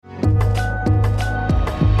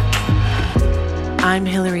I'm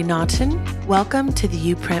Hillary Naughton. Welcome to the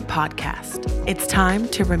YouPrint podcast. It's time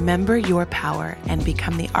to remember your power and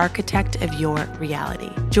become the architect of your reality.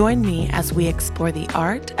 Join me as we explore the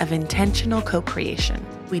art of intentional co-creation.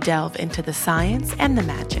 We delve into the science and the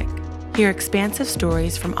magic. Hear expansive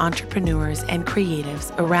stories from entrepreneurs and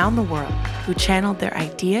creatives around the world who channeled their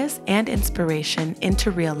ideas and inspiration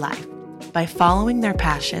into real life by following their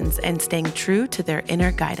passions and staying true to their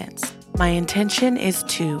inner guidance. My intention is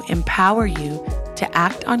to empower you to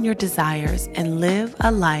act on your desires and live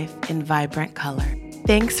a life in vibrant color.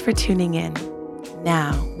 Thanks for tuning in.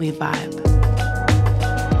 Now we vibe.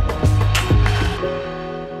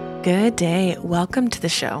 Good day. Welcome to the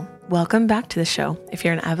show. Welcome back to the show if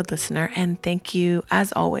you're an avid listener, and thank you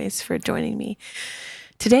as always for joining me.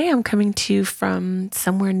 Today I'm coming to you from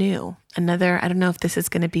somewhere new. I don't know if this is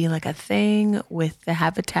going to be like a thing with the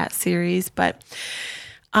Habitat series, but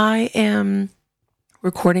I am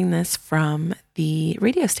recording this from the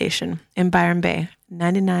radio station in Byron Bay,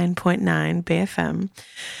 99.9 Bay FM.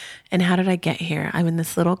 And how did I get here? I'm in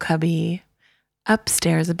this little cubby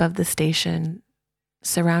upstairs above the station,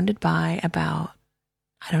 surrounded by about,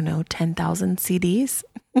 10,000 CDs.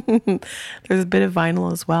 There's a bit of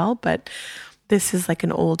vinyl as well, but this is like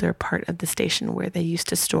an older part of the station where they used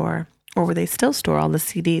to store, or where they still store all the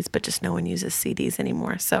CDs, but just no one uses CDs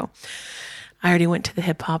anymore. So I already went to the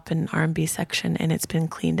hip hop and R&B section and it's been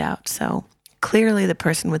cleaned out. So clearly the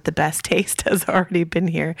person with the best taste has already been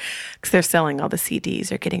here because they're selling all the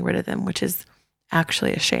CDs or getting rid of them, which is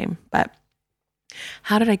actually a shame. But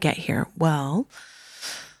how did I get here? Well,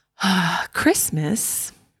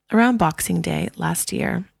 Christmas, around Boxing Day last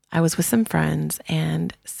year, I was with some friends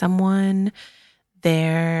and someone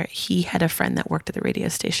there, he had a friend that worked at the radio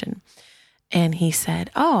station. And he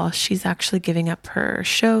said, she's actually giving up her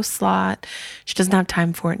show slot. She doesn't have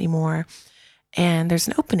time for it anymore. And there's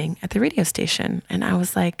an opening at the radio station. And I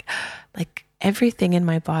was like everything in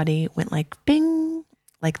my body went like bing,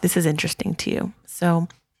 like this is interesting to you. So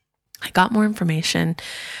I got more information,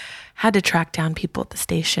 had to track down people at the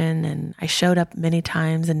station. And I showed up many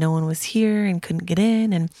times and no one was here and couldn't get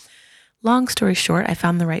in. And long story short, I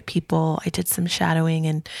found the right people. I did some shadowing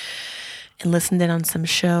and listened in on some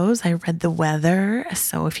shows. I read the weather.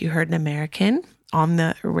 So if you heard an American on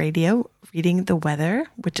the radio reading the weather,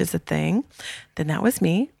 which is a thing, then that was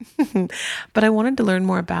me. But I wanted to learn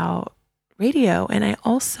more about radio. And I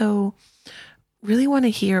also really want to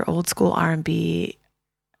hear old school R&B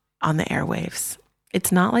on the airwaves.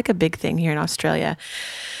 It's not like a big thing here in Australia.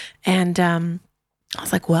 And I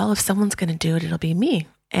was like, well, if someone's going to do it, it'll be me.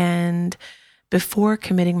 And before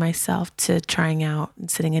committing myself to trying out and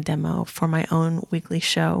sitting a demo for my own weekly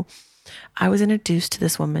show, I was introduced to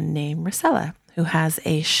this woman named Marcella, who has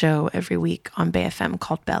a show every week on Bay FM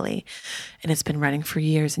called Belly. And it's been running for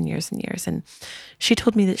years and years and years. And she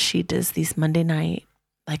told me that she does these Monday night,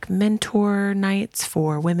 like mentor nights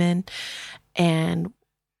for women. And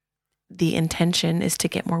the intention is to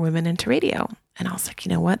get more women into radio. And I was like, you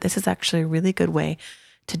know what? This is actually a really good way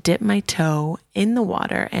to dip my toe in the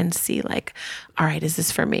water and see like, all right, is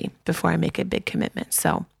this for me before I make a big commitment?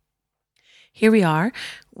 So here we are.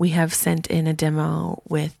 We have sent in a demo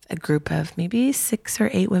with a group of maybe 6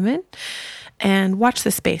 or 8 women and watch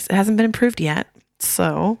the space. It hasn't been approved yet.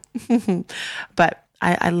 So, but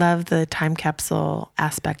I love the time capsule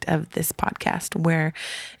aspect of this podcast where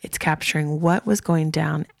it's capturing what was going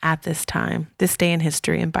down at this time, this day in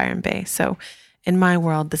history in Byron Bay. So in my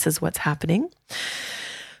world, this is what's happening.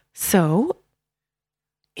 So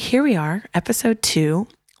here we are, episode 2,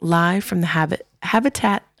 live from the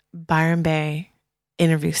Habitat Byron Bay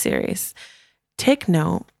interview series. Take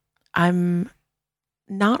note, I'm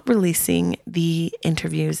not releasing the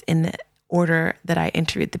interviews in the order that I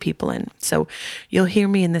interviewed the people in. So you'll hear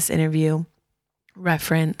me in this interview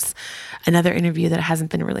reference another interview that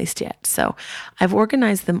hasn't been released yet. So I've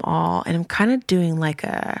organized them all and I'm kind of doing like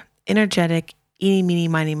a energetic eeny, meeny,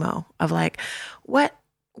 miny, mo of like, what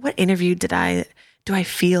interview do I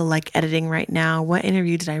feel like editing right now? What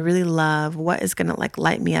interview did I really love? What is going to like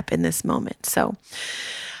light me up in this moment? So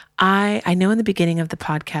I know in the beginning of the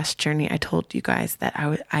podcast journey, I told you guys that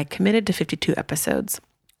I committed to 52 episodes,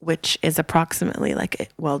 which is approximately like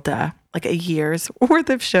a year's worth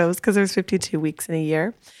of shows because there's 52 weeks in a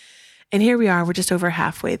year. And here we are, we're just over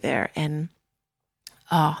halfway there. And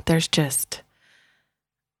there's just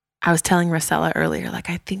I was telling Rosella earlier, like,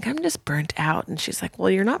 I think I'm just burnt out. And she's like,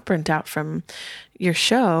 well, you're not burnt out from your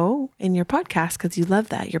show and your podcast because you love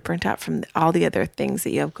that. You're burnt out from all the other things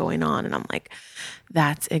that you have going on. And I'm like,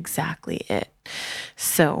 that's exactly it.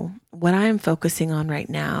 So what I am focusing on right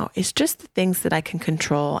now is just the things that I can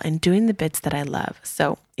control and doing the bits that I love.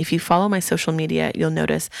 So if you follow my social media, you'll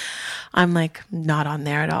notice I'm like not on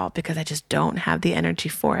there at all because I just don't have the energy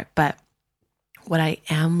for it. But what I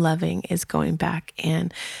am loving is going back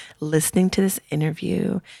and listening to these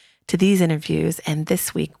interviews. And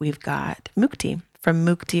this week we've got Mukti from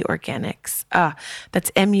Mukti Organics. That's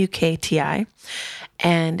Mukti.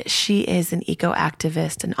 And she is an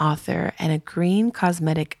eco-activist, an author, and a green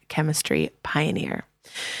cosmetic chemistry pioneer.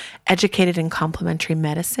 Educated in complementary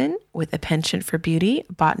medicine with a penchant for beauty,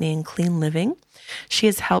 botany, and clean living, she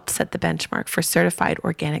has helped set the benchmark for certified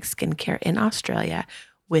organic skincare in Australia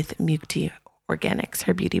with Mukti Organics,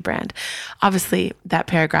 her beauty brand. Obviously, that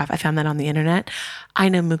paragraph, I found that on the internet. I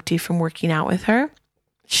know Mukti from working out with her.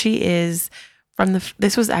 She is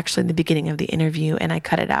this was actually the beginning of the interview, and I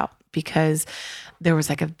cut it out because there was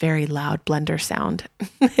like a very loud blender sound.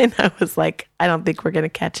 And I was like, I don't think we're going to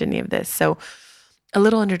catch any of this. So a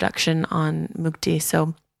little introduction on Mukti.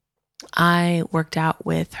 So I worked out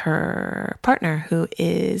with her partner, who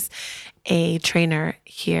is a trainer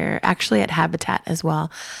here, actually at Habitat as well.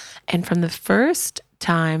 And from the first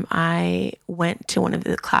time I went to one of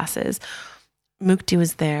the classes, Mukti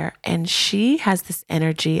was there, and she has this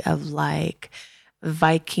energy of like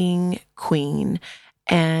Viking queen.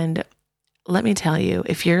 And let me tell you,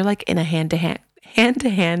 if you're like in a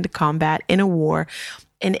hand-to-hand combat in a war,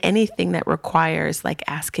 in anything that requires like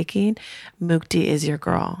ass kicking, Mukti is your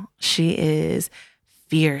girl. She is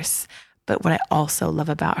fierce. But what I also love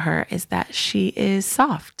about her is that she is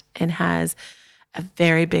soft and has a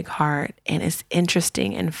very big heart and is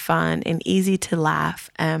interesting and fun and easy to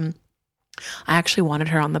laugh. I actually wanted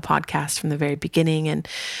her on the podcast from the very beginning, and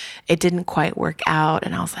it didn't quite work out.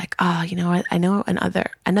 And I was like, you know what? I know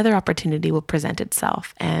another opportunity will present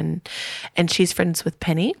itself. And she's friends with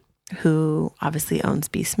Penny, who obviously owns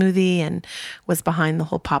Bee Smoothie and was behind the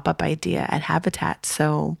whole pop-up idea at Habitat.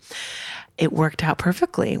 So it worked out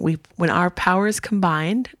perfectly. When our powers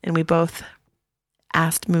combined, and we both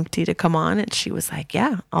asked Mukti to come on, and she was like,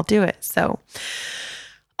 yeah, I'll do it. So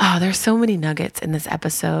there's so many nuggets in this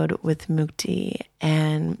episode with Mukti,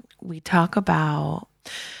 and we talk about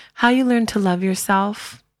how you learn to love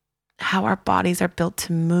yourself, how our bodies are built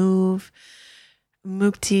to move,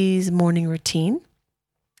 Mukti's morning routine,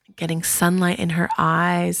 getting sunlight in her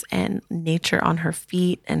eyes and nature on her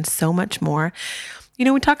feet, and so much more. You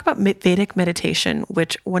know, we talk about Vedic meditation,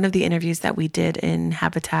 which one of the interviews that we did in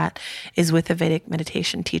Habitat is with a Vedic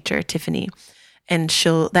meditation teacher, Tiffany. And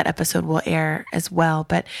that episode will air as well.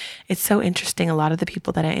 But it's so interesting. A lot of the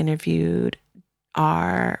people that I interviewed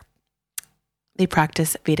they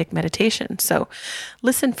practice Vedic meditation. So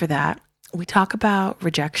listen for that. We talk about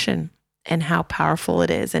rejection and how powerful it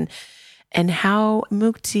is, and how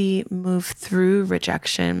Mukti moved through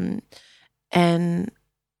rejection and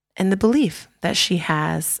the belief that she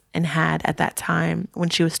has and had at that time when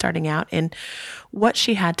she was starting out, and what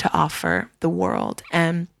she had to offer the world,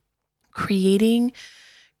 and creating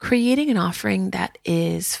an offering that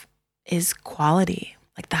is quality,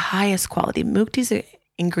 like the highest quality. Mukti's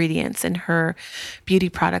ingredients in her beauty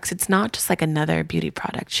products, it's not just like another beauty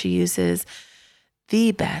product. She uses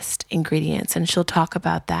the best ingredients, and she'll talk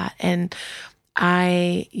about that. And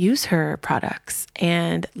I use her products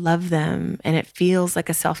and love them, and it feels like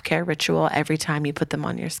a self-care ritual every time you put them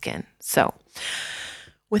on your skin. So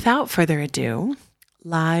without further ado,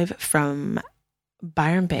 live from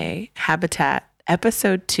Byron Bay, Habitat,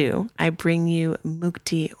 episode 2, I bring you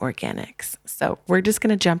Mukti Organics. So we're just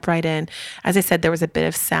going to jump right in. As I said, there was a bit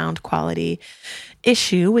of sound quality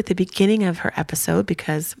issue with the beginning of her episode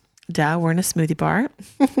because, we're in a smoothie bar.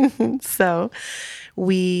 So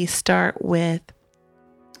we start with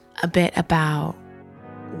a bit about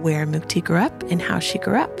where Mukti grew up and how she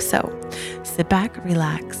grew up. So sit back,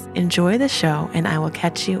 relax, enjoy the show, and I will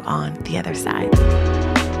catch you on the other side.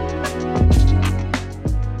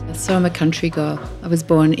 So I'm a country girl. I was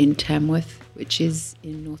born in Tamworth, which is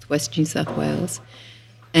in northwest New South Wales.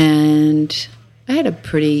 And I had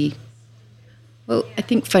I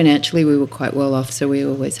think financially we were quite well off, so we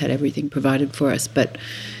always had everything provided for us,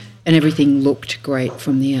 and everything looked great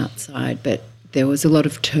from the outside, but there was a lot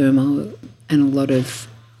of turmoil and a lot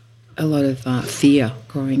of fear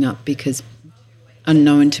growing up, because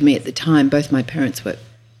unknown to me at the time, both my parents were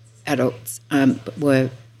adults, were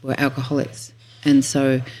alcoholics. And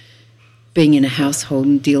so being in a household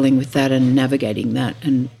and dealing with that and navigating that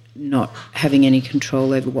and not having any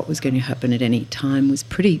control over what was going to happen at any time was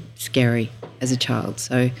pretty scary as a child.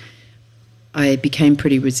 So I became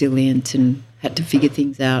pretty resilient and had to figure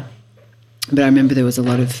things out. But I remember there was a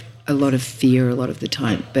lot of fear a lot of the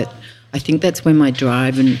time. But I think that's where my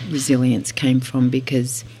drive and resilience came from,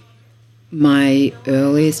 because my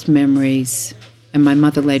earliest memories, and my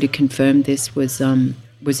mother later confirmed this, was in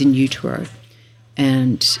utero.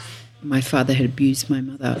 And my father had abused my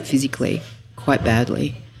mother physically quite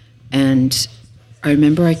badly. And I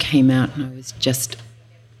remember I came out and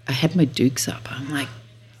I had my dukes up. I'm like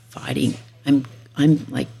fighting. I'm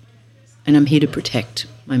like, and I'm here to protect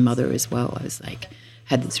my mother as well. I was like,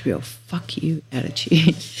 had this real fuck you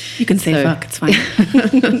attitude. You can say fuck, it's fine.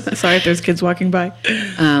 Sorry if there's kids walking by.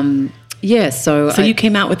 Yeah, so you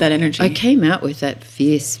came out with that energy. I came out with that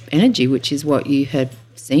fierce energy, which is what you had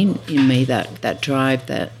seen in me, that drive,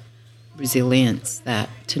 that resilience, that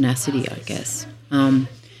tenacity, I guess. And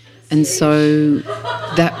so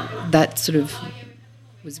that sort of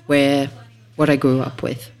was what I grew up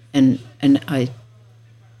with. And I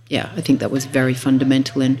think that was very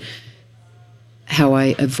fundamental in how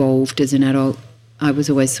I evolved as an adult. I was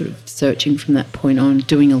always sort of searching from that point on,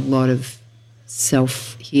 doing a lot of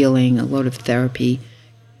self-healing, a lot of therapy,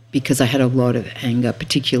 because I had a lot of anger,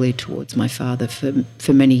 particularly towards my father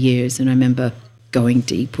for many years. And I remember going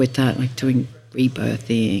deep with that, like doing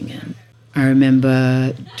rebirthing. And I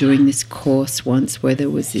remember doing this course once where there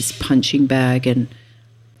was this punching bag and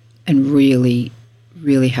really,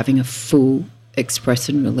 really having a full express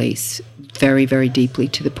and release very, very deeply,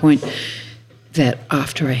 to the point that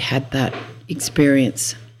after I had that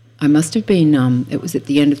experience, I must have been, it was at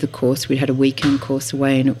the end of the course, we had a weekend course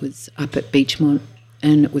away, and it was up at Beachmont,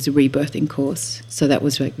 and it was a rebirthing course. So that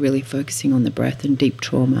was like really focusing on the breath and deep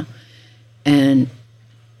trauma. And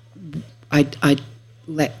I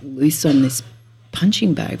let loose on this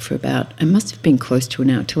punching bag for it must have been close to an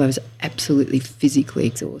hour, till I was absolutely physically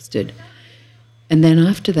exhausted. And then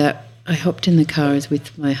after that, I hopped in the car. I was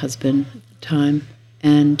with my husband at the time,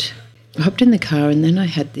 and I hopped in the car, and then I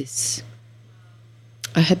had this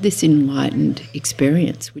enlightened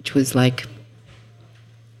experience, which was like,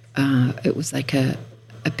 it was like a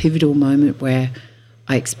pivotal moment where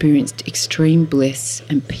I experienced extreme bliss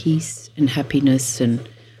and peace and happiness. And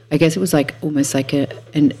I guess it was like almost like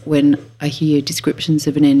and when I hear descriptions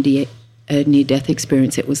of a near-death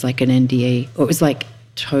experience, it was like an NDE, or it was like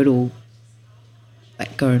total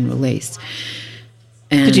let go and release.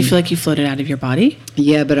 And did you feel like you floated out of your body?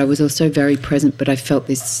 Yeah, but I was also very present, but I felt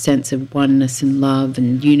this sense of oneness and love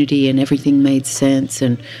and unity, and everything made sense.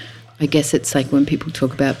 And I guess it's like when people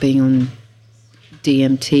talk about being on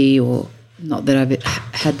DMT, or not that I've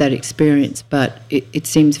had that experience, but it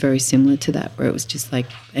seems very similar to that, where it was just like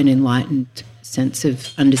an enlightened sense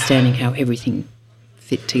of understanding how everything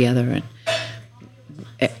fit together, and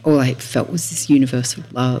all I felt was this universal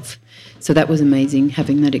love. So that was amazing,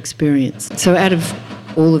 having that experience. So out of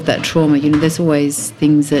all of that trauma, there's always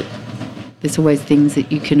things that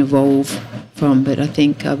you can evolve from. But I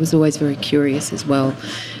think I was always very curious as well,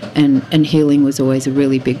 and healing was always a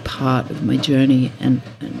really big part of my journey, and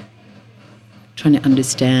trying to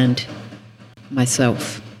understand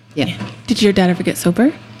myself. Yeah. Did your dad ever get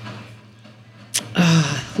sober?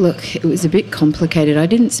 Look, it was a bit complicated. I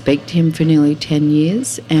didn't speak to him for nearly 10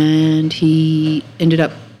 years, and he ended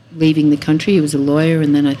up leaving the country. He was a lawyer,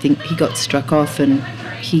 and then I think he got struck off, and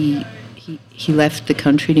he left the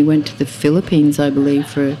country, and he went to the Philippines, I believe,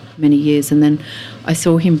 for many years. And then I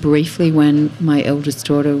saw him briefly when my eldest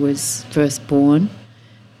daughter was first born,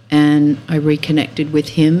 and I reconnected with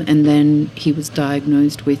him, and then he was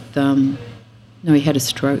diagnosed with he had a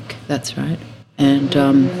stroke, that's right.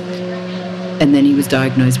 And then he was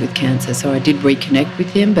diagnosed with cancer. So I did reconnect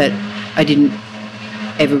with him, but I didn't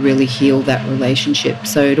ever really heal that relationship.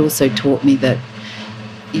 So it also taught me that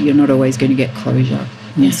you're not always going to get closure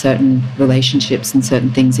in certain relationships and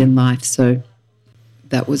certain things in life. So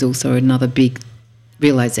that was also another big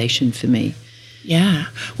realization for me. Yeah.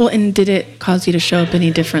 Well, and did it cause you to show up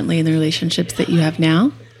any differently in the relationships that you have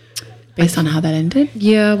now, based on how that ended?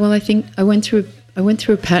 Yeah. Well, I think I went through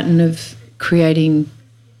a pattern of creating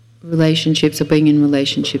relationships, or being in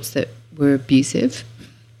relationships that were abusive,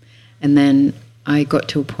 and then I got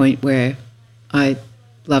to a point where I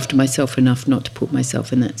loved myself enough not to put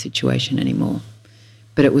myself in that situation anymore.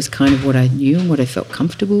 But it was kind of what I knew and what I felt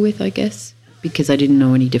comfortable with, I guess, because I didn't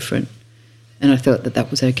know any different. And I thought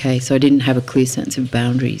that was okay. So I didn't have a clear sense of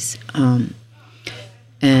boundaries. But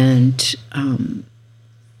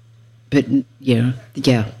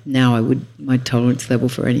now my tolerance level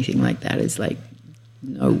for anything like that is like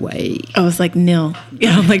no way. I was like, nil.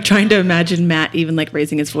 Yeah, I'm like trying to imagine Matt even like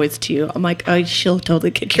raising his voice to you. I'm like, oh, she'll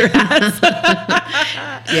totally kick your ass.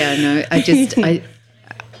 Yeah, no,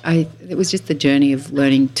 it was just the journey of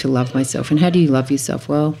learning to love myself. And how do you love yourself?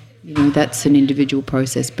 Well, that's an individual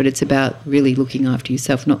process, but it's about really looking after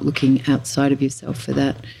yourself, not looking outside of yourself for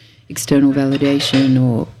that external validation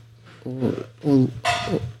or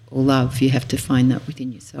love. You have to find that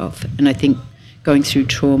within yourself. And I think going through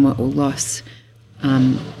trauma or loss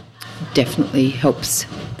definitely helps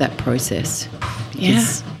that process,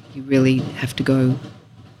 because you really have to go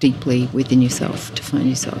deeply within yourself to find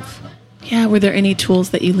yourself. Yeah. Were there any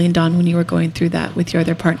tools that you leaned on when you were going through that with your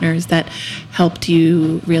other partners that helped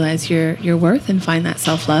you realize your worth and find that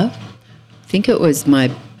self-love? I think it was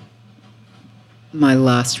my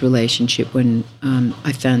last relationship when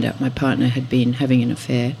I found out my partner had been having an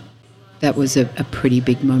affair. That was a pretty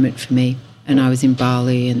big moment for me. And I was in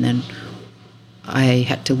Bali, and then I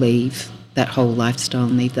had to leave that whole lifestyle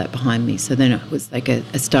and leave that behind me. So then it was like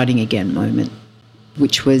a starting again moment,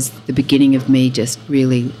 which was the beginning of me just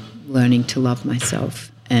really learning to love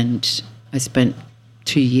myself. And I spent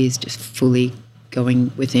 2 years just fully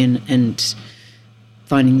going within and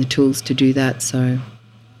finding the tools to do that. So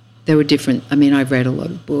there were different, I read a lot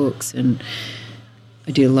of books, and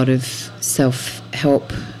I did a lot of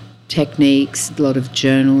self-help techniques, a lot of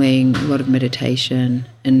journaling, a lot of meditation.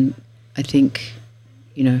 And I think,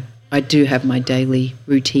 I do have my daily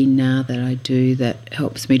routine now that I do that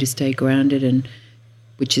helps me to stay grounded, and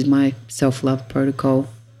which is my self-love protocol.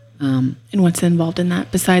 And what's involved in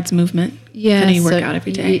that besides movement? Yeah. I know you work out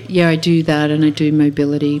every day. Yeah, I do that, and I do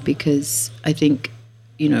mobility because I think,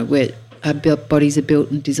 our bodies are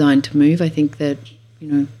built and designed to move. I think that,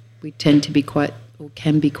 we tend to be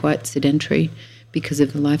can be quite sedentary because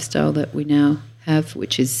of the lifestyle that we now have,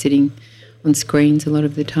 which is sitting on screens a lot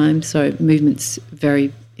of the time. So movement's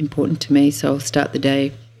very important to me. So I'll start the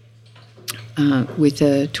day with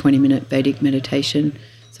a 20-minute Vedic meditation.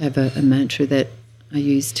 So I have a mantra that I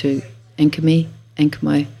use to anchor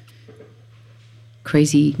my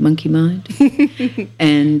crazy monkey mind.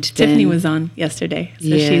 And Tiffany was on yesterday,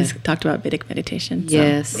 so she's talked about Vedic meditation. So,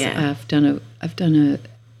 yes, yeah. I've done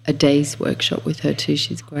a day's workshop with her too.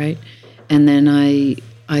 She's great. And then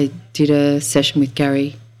I did a session with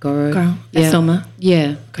Gary Goro. Soma.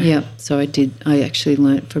 Yeah, okay. Yeah. So I actually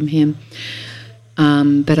learnt from him.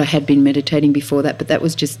 But I had been meditating before that, but that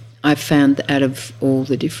was just, I found that out of all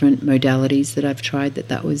the different modalities that I've tried,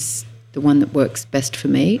 that was the one that works best for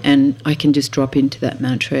me. And I can just drop into that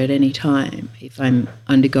mantra at any time if I'm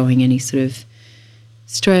undergoing any sort of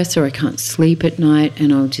stress or I can't sleep at night,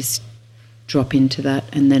 and I'll just drop into that,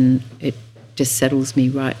 and then it just settles me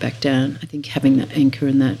right back down. I think having that anchor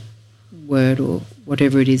and that word or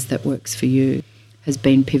whatever it is that works for you has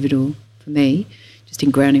been pivotal for me, just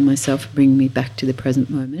in grounding myself and bringing me back to the present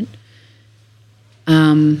moment.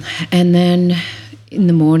 And then in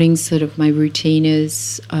the mornings, sort of my routine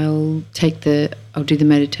is I'll do the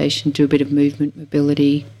meditation, do a bit of movement,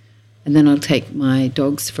 mobility, and then I'll take my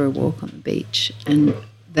dogs for a walk on the beach. And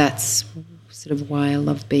that's sort of why I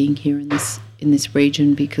love being here in this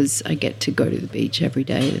region, because I get to go to the beach every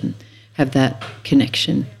day and have that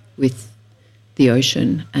connection with the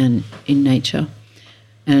ocean and in nature.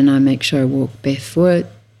 And I make sure I walk barefoot.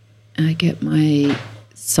 I get my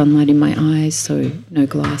sunlight in my eyes, so no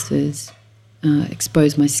glasses.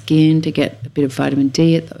 Expose my skin to get a bit of vitamin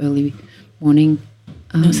D at the early morning.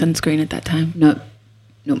 No sunscreen at that time? No.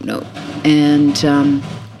 And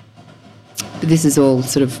this is all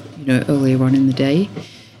sort of, earlier on in the day.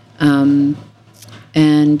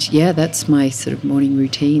 And yeah, that's my sort of morning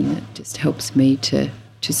routine that just helps me to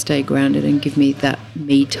stay grounded and give me that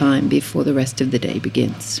me time before the rest of the day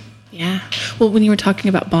begins. Yeah. Well, when you were talking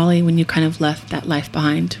about Bali, when you kind of left that life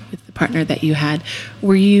behind with the partner that you had,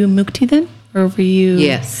 were you Mukti then? Or were you?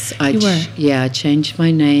 Yes. I changed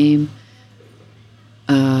my name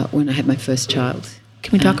when I had my first child.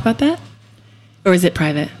 Can we talk about that? Or is it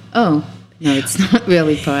private? Oh, no, it's not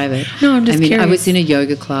really private. No, I'm just curious. I was in a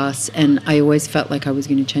yoga class, and I always felt like I was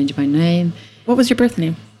going to change my name. What was your birth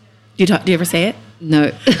name? Do you ever say it?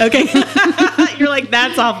 No. Okay. You're like,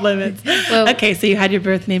 that's off limits. Well, okay, so you had your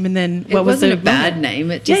birth name, and then what was it? It wasn't a bad name.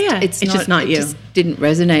 It's just not you. It just didn't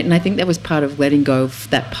resonate, and I think that was part of letting go of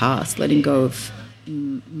that past, letting go of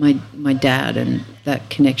my dad and that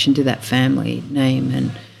connection to that family name,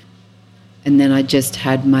 and then I just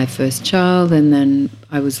had my first child, and then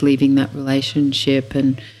I was leaving that relationship,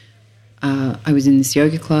 and I was in this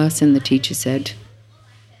yoga class, and the teacher said,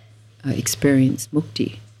 experience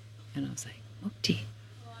Mukti. And I was like, Mukti?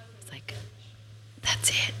 It's like, that's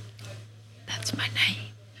it. That's my name.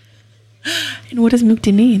 And what does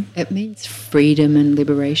mukti mean? It means freedom and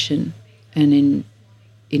liberation. And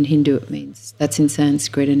in Hindu it means, that's in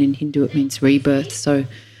Sanskrit, and in Hindu it means rebirth. So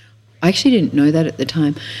I actually didn't know that at the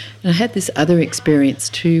time. And I had this other experience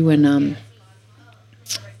too when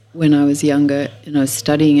I was younger and I was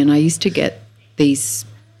studying, and I used to get these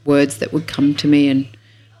words that would come to me. And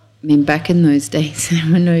I mean, back in those days,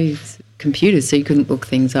 there were no computers, so you couldn't look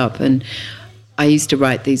things up. And I used to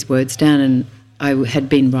write these words down, and I had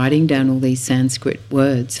been writing down all these Sanskrit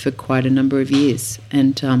words for quite a number of years.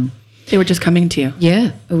 And they were just coming to you.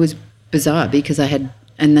 Yeah, it was bizarre because and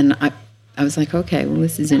then I was like, okay, well,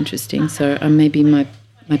 this is interesting. So maybe my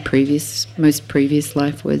most previous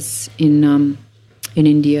life was in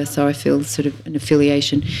India, so I feel sort of an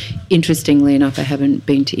affiliation. Interestingly enough, I haven't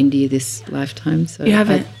been to India this lifetime. So you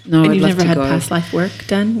haven't? No, and I'd you've love never to had go. past life work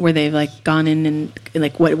done where they've like gone in and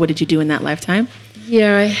like what did you do in that lifetime?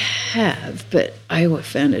 Yeah, I have, but I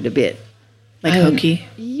found it a bit like hokey.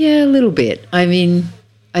 Yeah, a little bit. I mean,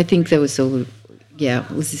 I think there was sort of it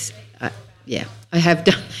was this. Yeah, I have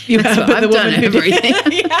done. I've done everything.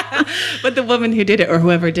 Yeah, but the woman who did it or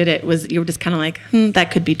whoever did it you were just kind of like,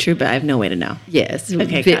 that could be true, but I have no way to know. Yes,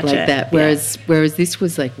 okay, a bit gotcha. like that. Whereas this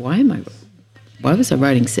was like, why was I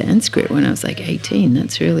writing Sanskrit when I was like 18?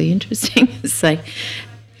 That's really interesting. It's like,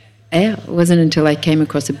 yeah, it wasn't until I came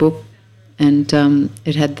across a book and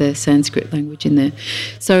it had the Sanskrit language in there.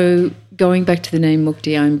 So going back to the name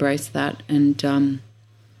Mukti, I embraced that, and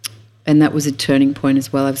that was a turning point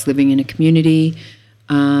as well. I was living in a community.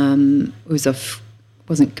 It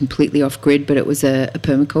wasn't completely off grid, but it was a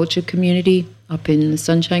permaculture community up in the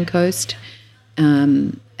Sunshine Coast,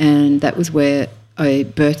 and that was where I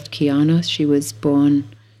birthed Kiana. She was born.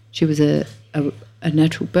 She was a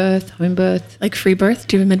natural birth, home birth, like free birth.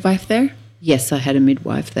 Do you have a midwife there? Yes, I had a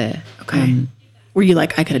midwife there. Okay. Were you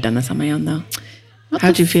like, I could have done this on my own though?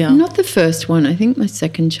 How'd you feel? Not the first one. I think my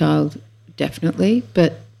second child definitely,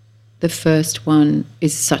 but the first one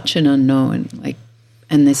is such an unknown,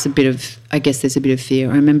 and there's a bit of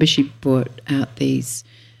fear. I remember she brought out the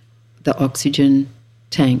oxygen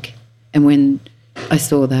tank, and when I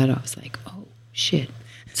saw that, I was like, oh shit,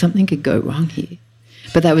 something could go wrong here.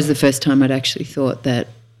 But that was the first time I'd actually thought that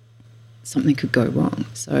something could go wrong.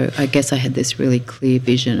 So I guess I had this really clear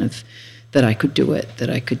vision of that I could do it, that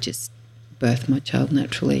I could just birth my child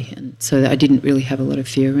naturally, and so I didn't really have a lot of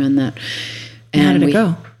fear around that. And how did it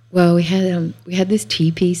go? Well, we had this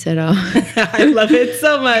teepee set up. I love it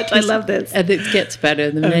so much. I love this. And it gets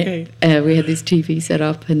better. Okay. We had this teepee set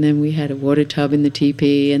up, and then we had a water tub in the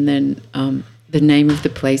teepee, and then the name of the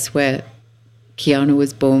place where Kiana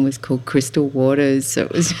was born was called Crystal Waters. So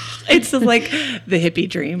it was it's just like the hippie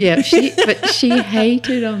dream. Yeah, but she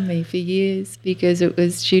hated on me for years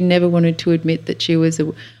because she never wanted to admit that she was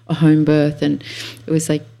a home birth, and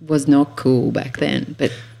it was not cool back then.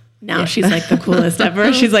 But now she's like the coolest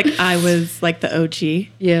ever. She's like, I was like the OG.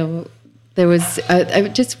 Yeah, well, there was,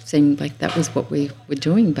 it just seemed like that was what we were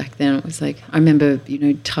doing back then. It was like, I remember,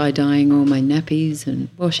 tie-dyeing all my nappies and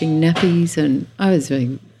washing nappies, and I was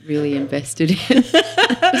really invested in it.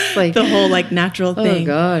 Like, the whole natural thing. Oh,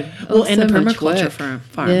 God. Well, in a permaculture farm.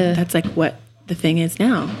 Yeah. That's like what the thing is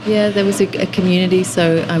now. Yeah, there was a community,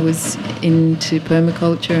 so I was into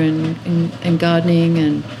permaculture and gardening,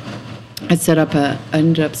 and I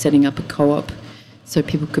ended up setting up a co-op so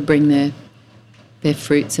people could bring their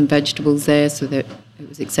fruits and vegetables there so that it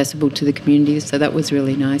was accessible to the community. So that was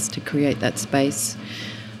really nice to create that space.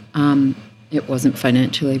 It wasn't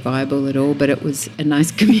financially viable at all, but it was a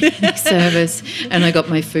nice community service, and I got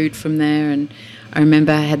my food from there. And I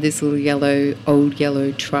remember I had this little old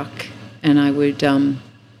yellow truck, and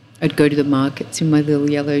I'd go to the markets in my little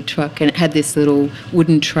yellow truck, and it had this little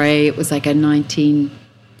wooden tray. It was like a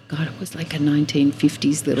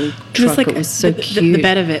 1950s little truck. It was so cute. The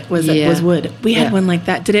bed of it was wood. We had one like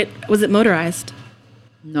that. Was it motorized?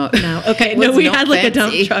 No. Okay. No, we had like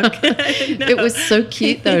fancy. A dump truck. It was so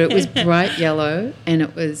cute though. It was bright yellow, and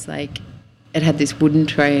it was like, it had this wooden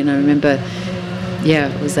tray, and I remember,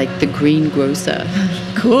 it was like the green grocer.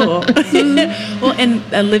 Cool. Well,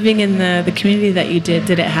 and living in the community that you did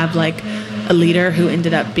it have like a leader who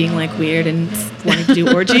ended up being like weird and wanting to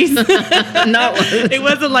do orgies? No, it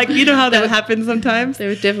wasn't like, how that happens sometimes. There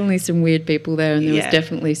were definitely some weird people there, and there was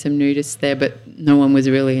definitely some nudists there, but no one was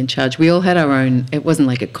really in charge. We all had our own. It wasn't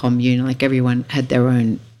like a commune. Like everyone had their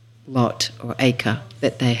own lot or acre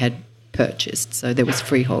that they had purchased. So there was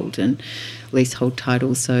freehold and leasehold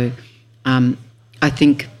titles. So I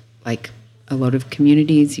think like a lot of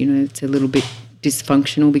communities, it's a little bit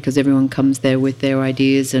dysfunctional because everyone comes there with their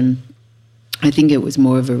ideas, and I think it was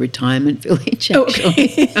more of a retirement village,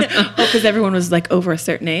 actually. Oh, because everyone was like over a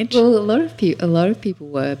certain age. Well, a lot of people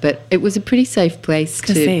were, but it was a pretty safe place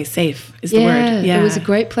to say safe is the word. Yeah, it was a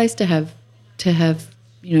great place to have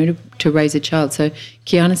to raise a child. So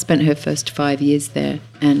Kiana spent her first 5 years there,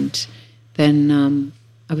 and then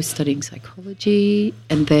I was studying psychology,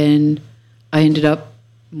 and then I ended up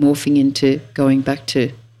morphing into going back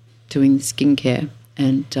to doing skincare.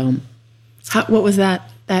 And what was that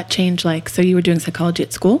change like? So you were doing psychology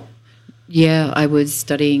at school? Yeah, I was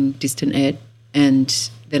studying distant ed, and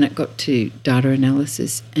then it got to data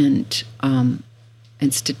analysis and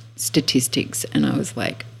statistics, and I was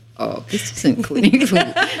like, oh, this isn't clinical.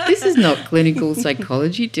 This is not clinical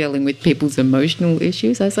psychology dealing with people's emotional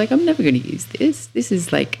issues. I was like, I'm never going to use this. This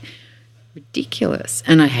is like ridiculous.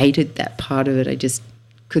 And I hated that part of it. I just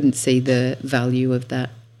couldn't see the value of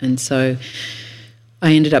that. And so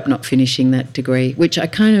I ended up not finishing that degree, which I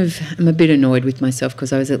kind of am a bit annoyed with myself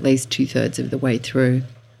because I was at least 2/3 of the way through.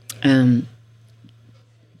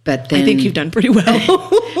 But then, I think you've done pretty well.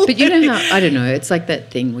 But you know how, I don't know, it's like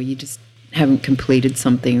that thing where you just haven't completed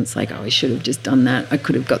something. It's like, oh, I should have just done that. I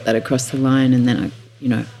could have got that across the line, and then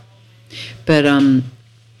But do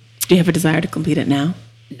you have a desire to complete it now?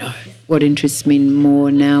 No. What interests me more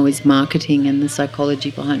now is marketing and the psychology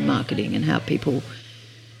behind marketing and how people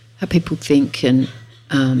think, and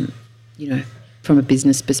from a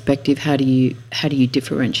business perspective, how do you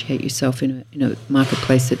differentiate yourself in a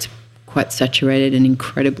marketplace that's quite saturated and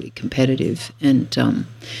incredibly competitive, and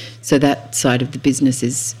so that side of the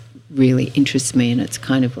business really interests me. And it's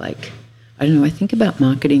kind of like, I don't know, I think about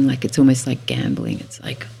marketing like it's almost like gambling. It's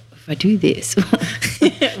like, if I do this, not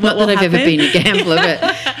that I've ever been a gambler, but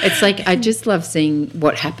it's like I just love seeing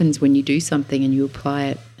what happens when you do something and you apply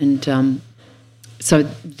it, and so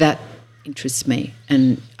that interests me.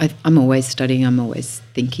 And I'm always studying, I'm always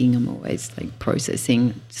thinking, I'm always like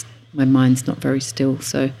processing. My mind's not very still,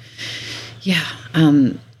 so yeah.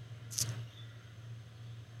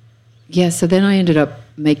 So then I ended up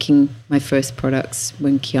making my first products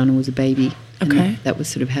when Kiana was a baby. Okay. And that was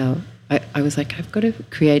sort of how I was like, I've got to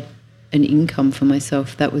create an income for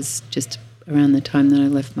myself. That was just around the time that I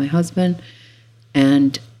left my husband,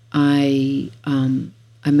 and I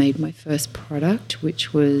made my first product,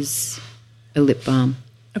 which was a lip balm.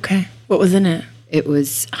 Okay. What was in it? It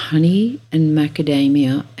was honey and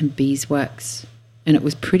macadamia and beeswax, and it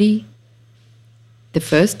was pretty. The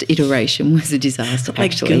first iteration was a disaster,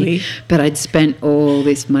 actually. Gooey. But I'd spent all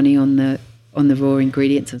this money on the raw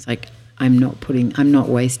ingredients. It's like, I'm not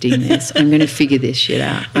wasting this. I'm going to figure this shit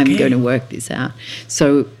out. Okay. I'm going to work this out.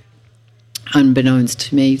 So unbeknownst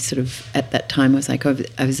to me, sort of at that time,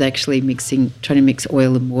 I was actually trying to mix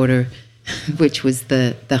oil and water, which was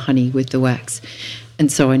the honey with the wax. And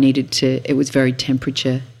so I needed to, it was very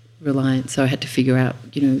temperature reliant. So I had to figure out,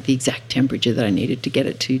 the exact temperature that I needed to get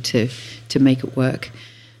it to make it work.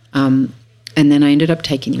 And then I ended up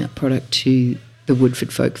taking that product to the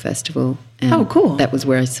Woodford Folk Festival. And oh, cool. That was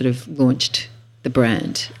where I sort of launched the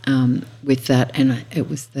brand with that. And it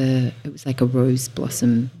was like a rose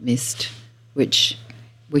blossom mist, which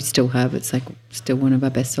we still have. It's like still one of our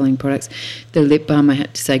best-selling products. The lip balm I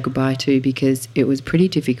had to say goodbye to because it was pretty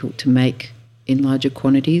difficult to make in larger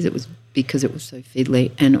quantities. It was because it was so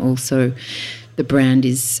fiddly, and also the brand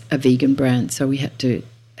is a vegan brand, so we had to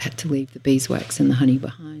leave the beeswax and the honey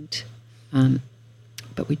behind.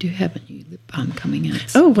 But we do have a new lip balm coming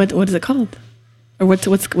out. Oh, what is it called? Or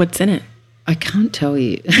what's in it? I can't tell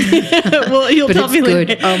you. Well, you'll tell me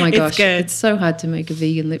later. Good. Oh my gosh, good. It's so hard to make a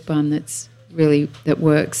vegan lip balm that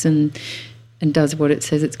works and does what it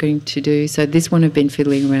says it's going to do. So this one I've been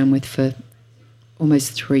fiddling around with for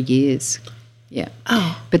almost 3 years. Yeah.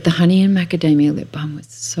 Oh. But the honey and macadamia lip balm was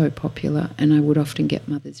so popular, and I would often get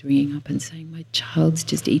mothers ringing up and saying, my child's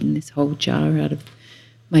just eaten this whole jar out of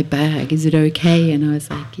my bag. Is it okay? And I was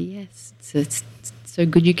like, yes, it's so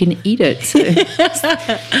good you can eat it. So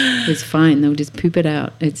it's fine. They'll just poop it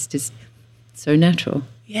out. It's just so natural.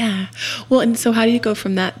 Yeah. Well, and so how do you go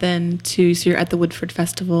from that then to, so you're at the Woodford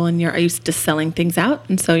Festival and are you just selling things out?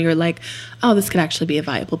 And so you're like, oh, this could actually be a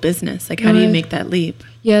viable business. Like, how do you make that leap?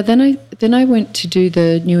 Yeah, then I went to do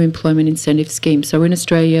the new employment incentive scheme. So in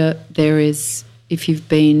Australia, there is, if you've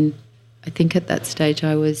been, I think at that stage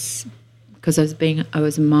I was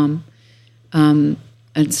a mum, and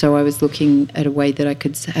so I was looking at a way that I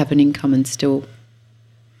could have an income and still,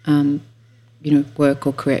 work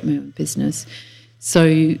or create my own business.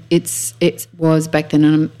 So it was back then,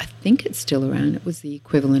 and I think it's still around. It was the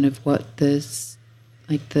equivalent of what the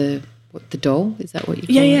what, the dole? Is that what you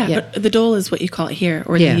call it? Yeah. But the dole is what you call it here,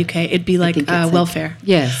 or in the UK. It'd be like welfare.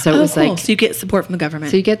 So it was cool. like... So you get support from the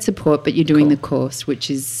government. So you get support, but you're doing the course,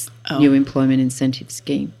 which is new employment incentive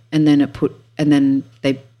scheme. And then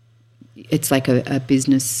it's like a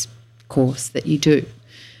business course that you do.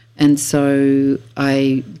 And so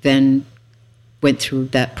I then went through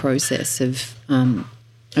that process of,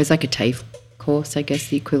 it was like a TAFE course, I guess,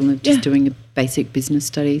 the equivalent of just doing a basic business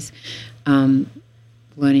studies,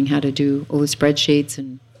 learning how to do all the spreadsheets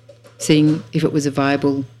and seeing if it was a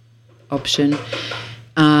viable option.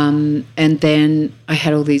 And then I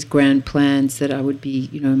had all these grand plans that I would be,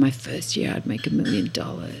 in my first year I'd make $1 million.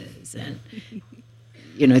 And,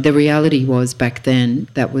 the reality was back then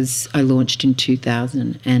I launched in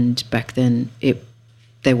 2000, and back then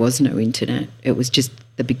there was no internet. It was just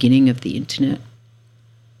the beginning of the internet.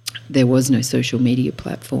 There was no social media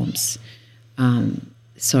platforms.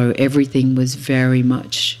 So everything was very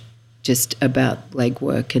much just about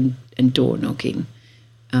legwork and door knocking.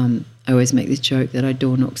 I always make this joke that I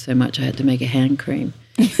door knocked so much I had to make a hand cream.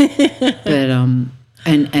 But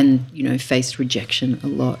and faced rejection a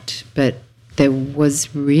lot. But there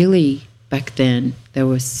was really, back then, there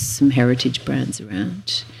was some heritage brands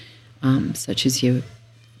around, such as your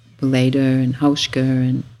Beleda and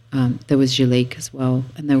Halschka, and there was Jalique as well,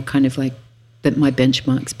 and they were kind of like my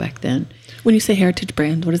benchmarks back then. When you say heritage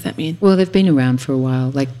brand, what does that mean? Well, they've been around for a while.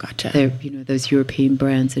 Like, gotcha. They're those European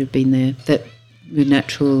brands that have been there that were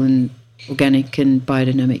natural and organic and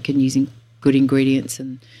biodynamic and using good ingredients,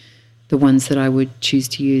 and the ones that I would choose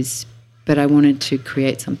to use. But I wanted to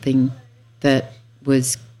create something that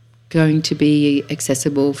was going to be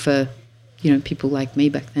accessible for, people like me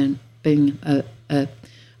back then, being a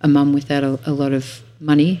mum without a lot of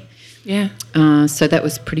money. Yeah. So that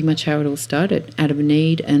was pretty much how it all started, out of a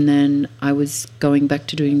need. And then I was going back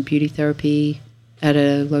to doing beauty therapy at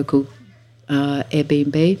a local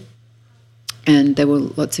Airbnb. And there were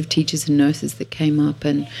lots of teachers and nurses that came up,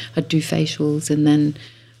 and I'd do facials, and then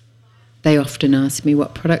they often asked me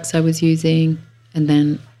what products I was using. And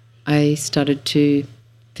then I started to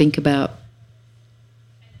think about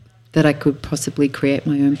that I could possibly create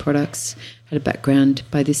my own products. Had a background.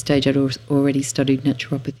 By this stage, I'd already studied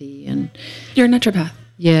naturopathy. And you're a naturopath?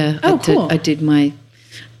 Yeah. Cool. I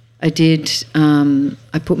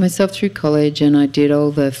put myself through college, and I did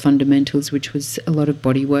all the fundamentals, which was a lot of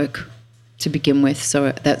body work to begin with.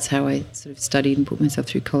 So that's how I sort of studied and put myself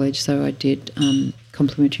through college. So I did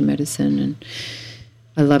complementary medicine, and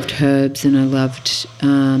I loved herbs, and I loved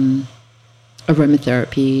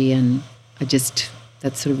aromatherapy, and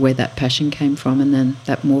that's sort of where that passion came from. And then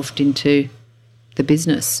that morphed into the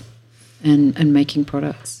business and making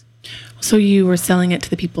products. So you were selling it to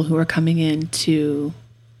the people who were coming in to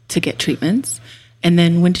get treatments. And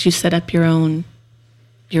then when did you set up your own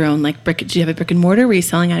like brick? Did you have a brick and mortar? Were you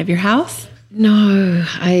selling out of your house? No,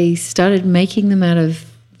 I started making them out of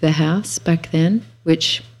the house back then,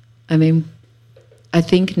 which, I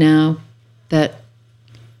think now that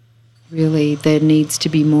really there needs to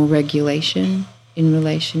be more regulation in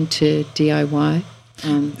relation to DIY.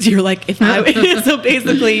 So you're like, so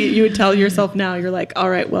basically you would tell yourself now, you're like, all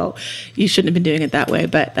right, well, you shouldn't have been doing it that way,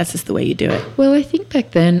 but that's just the way you do it. Well, I think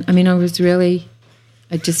back then, it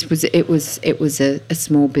was a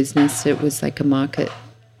small business. It was like a market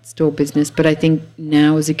store business. But I think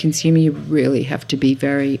now as a consumer, you really have to be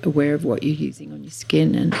very aware of what you're using on your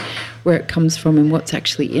skin and where it comes from and what's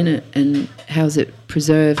actually in it and how's it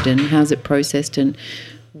preserved and how's it processed and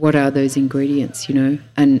what are those ingredients,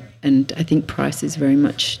 And I think prices very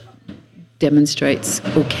much demonstrates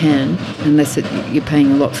or can, unless you're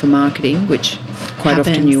paying a lot for marketing, which quite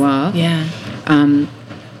often you are. Yeah.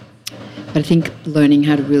 But I think learning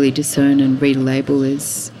how to really discern and read a label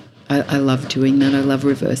is, I love doing that. I love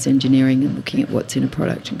reverse engineering and looking at what's in a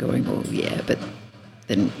product and going, oh, yeah, but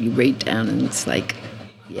then you read down and it's like,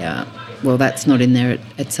 yeah, well, that's not in there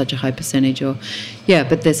at such a high percentage. Or, yeah,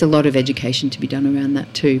 but there's a lot of education to be done around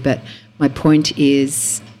that too. But my point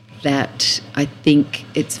is that I think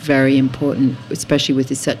it's very important, especially with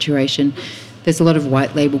this saturation. There's a lot of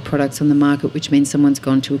white label products on the market, which means someone's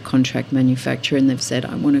gone to a contract manufacturer and they've said,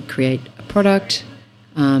 I want to create a product.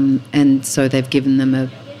 And so they've given them a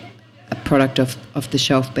product off the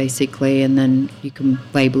shelf, basically, and then you can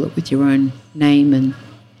label it with your own name and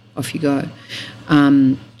off you go.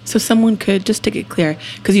 So someone could, just to get clear,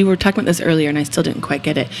 because you were talking about this earlier and I still didn't quite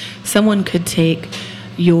get it, someone could take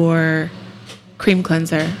your cream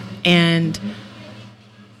cleanser and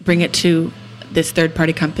bring it to this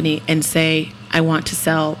third-party company and say, I want to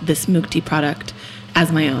sell this Mukti product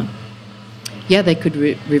as my own. Yeah, they could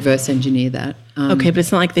reverse engineer that. Okay, but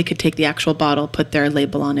it's not like they could take the actual bottle, put their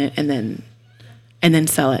label on it, and then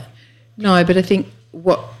sell it. No, but I think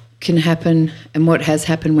what can happen and what has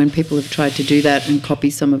happened when people have tried to do that and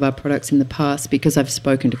copy some of our products in the past, because I've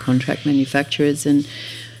spoken to contract manufacturers and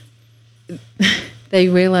they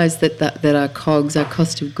realise that our COGS, our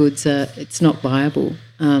cost of goods, it's not viable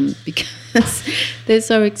because they're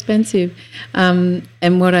so expensive. And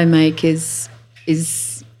what I make is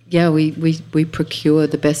we procure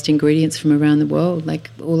the best ingredients from around the world.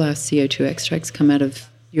 Like all our CO2 extracts come out of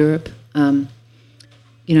Europe.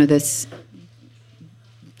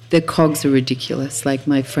 The COGS are ridiculous. Like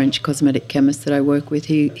my French cosmetic chemist that I work with,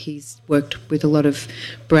 he's worked with a lot of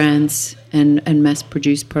brands and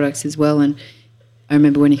mass-produced products as well. And I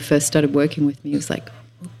remember when he first started working with me, he was like,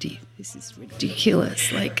 Mukti, this is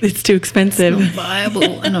ridiculous. Like it's too expensive. It's not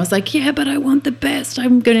viable. And I was like, yeah, but I want the best.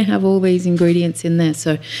 I'm going to have all these ingredients in there.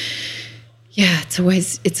 So, yeah, it's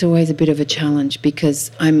always a bit of a challenge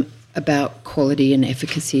because I'm about quality and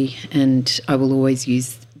efficacy, and I will always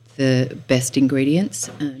use the best ingredients,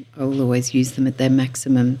 and I will always use them at their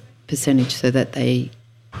maximum percentage so that they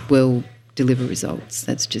will deliver results.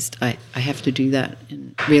 That's just, I have to do that,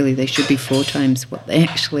 and really they should be 4 times what they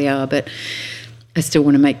actually are, but I still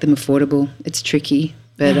want to make them affordable. It's tricky,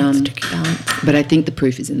 but it's a tricky balance. But I think the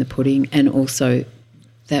proof is in the pudding, and also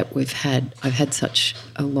that I've had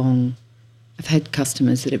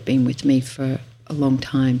customers that have been with me for a long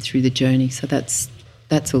time through the journey, so that's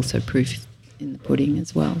also proof in the pudding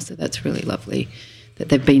as well. So that's really lovely that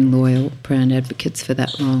they've been loyal brand advocates for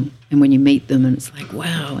that long. And when you meet them and it's like,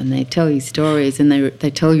 wow, and they tell you stories and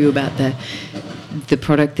they tell you about the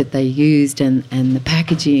product that they used and the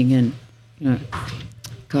packaging, and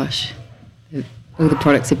gosh, all the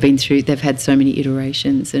products have been through, they've had so many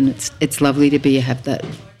iterations, and it's lovely to have that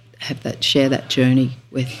share that journey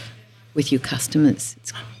with your customers.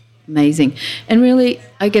 It's amazing. And really,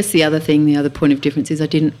 I guess the other point of difference is I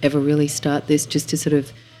didn't ever really start this just to sort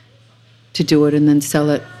of to do it and then sell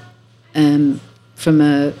it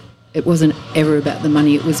it wasn't ever about the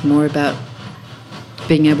money. It was more about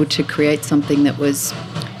being able to create something that was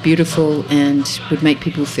beautiful and would make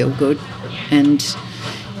people feel good. And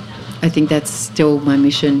I think that's still my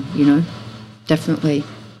mission, definitely.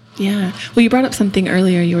 Yeah. Well, you brought up something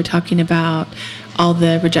earlier. You were talking about all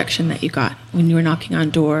the rejection that you got when you were knocking on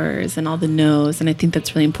doors and all the no's. And I think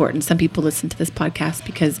that's really important. Some people listen to this podcast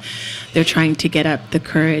because they're trying to get up the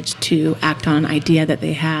courage to act on an idea that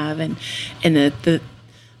they have. And the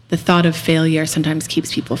thought of failure sometimes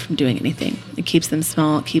keeps people from doing anything. It keeps them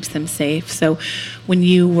small. It keeps them safe. So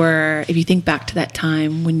if you think back to that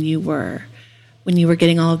time when you were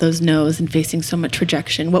getting all of those no's and facing so much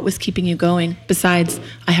rejection, what was keeping you going besides,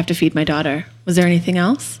 I have to feed my daughter? Was there anything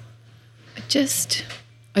else?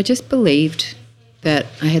 I just believed that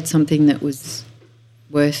I had something that was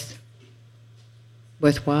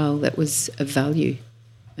worthwhile, that was of value.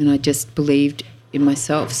 And I just believed in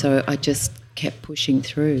myself. So I just kept pushing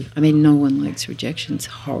through. I mean, no one likes rejection. It's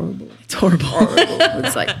horrible. It's horrible.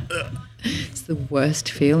 It's like, it's the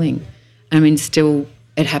worst feeling. I mean, still,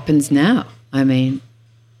 it happens now. I mean,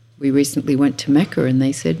 we recently went to Mecca and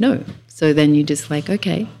they said no. So then you're just like,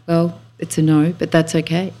 okay, well, it's a no, but that's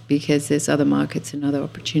okay because there's other markets and other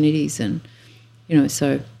opportunities. And,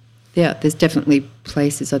 so, yeah, there's definitely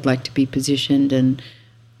places I'd like to be positioned and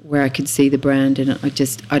where I could see the brand. And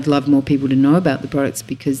I'd love more people to know about the products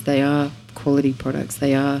because they are quality products.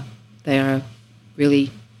 They are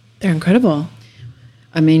really... They're incredible.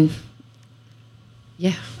 I mean...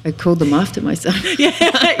 Yeah, I called them after myself.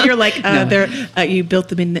 Yeah, you're like, you built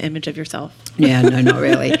them in the image of yourself. Yeah, no, not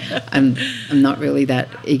really. I'm not really that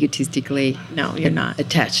egotistically. No, you're not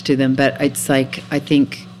attached to them. But it's like I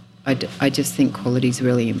just think quality is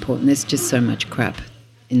really important. There's just so much crap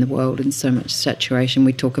in the world and so much saturation.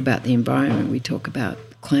 We talk about the environment, we talk about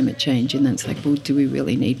climate change, and then it's like, well, do we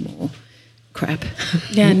really need more crap?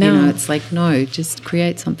 Yeah, no. It's like no, just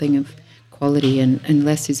create something of quality and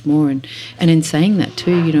less is more. And in saying that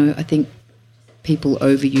too, I think people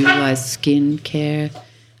overutilize skin care.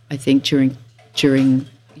 I think during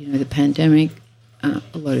the pandemic, a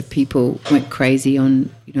lot of people went crazy on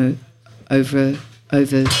over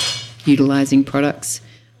utilizing products,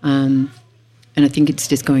 and I think it's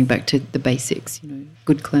just going back to the basics.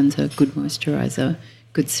 Good cleanser, good moisturizer,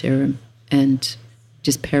 good serum, and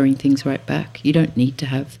just pairing things right back. You don't need to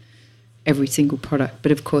have every single product,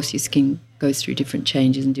 but of course your skin goes through different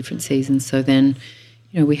changes and different seasons. So then,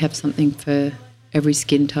 we have something for every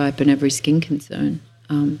skin type and every skin concern,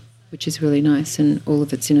 which is really nice. And all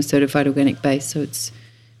of it's in a certified organic base, so it's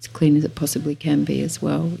clean as it possibly can be as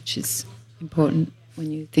well, which is important.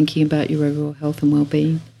 when you're thinking about your overall health and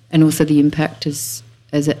well-being, and also the impact as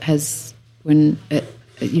it has when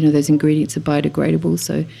those ingredients are biodegradable.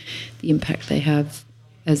 So the impact they have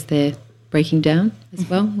as they're breaking down as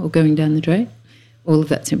well, or going down the drain. All of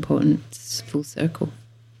that's important. It's full circle.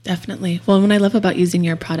 Definitely. Well, what I love about using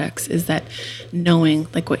your products is that knowing,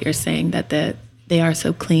 like what you're saying, that they are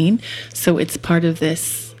so clean. So it's part of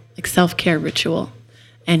this like self-care ritual.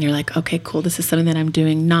 And you're like, okay, cool. This is something that I'm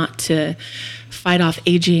doing not to fight off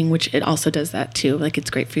aging, which it also does that too. Like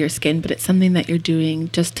it's great for your skin, but it's something that you're doing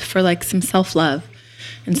just for like some self-love.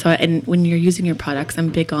 And when you're using your products, I'm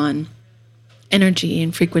big on energy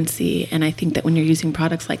and frequency. And I think that when you're using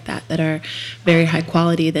products like that are very high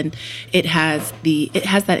quality, then it has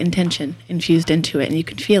that intention infused into it, and you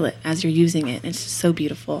can feel it as you're using it. It's just so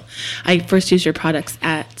beautiful. I first used your products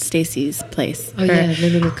at Stacy's place. Oh yeah, the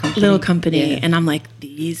little company. Yeah. And I'm like,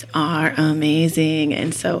 these are amazing.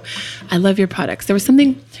 And so I love your products. There was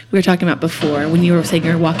something we were talking about before when you were saying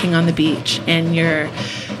you're walking on the beach and you're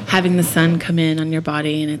having the sun come in on your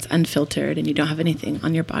body and it's unfiltered and you don't have anything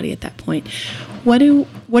on your body at that point. What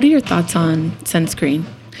are your thoughts on sunscreen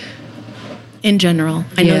in general?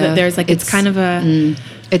 I know that there's it's kind of a...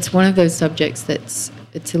 it's one of those subjects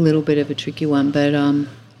it's a little bit of a tricky one, but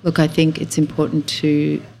look, I think it's important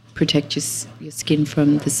to protect your skin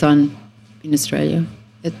from the sun in Australia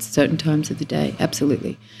at certain times of the day,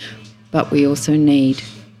 absolutely. But we also need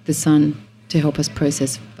the sun to help us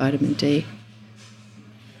process vitamin D.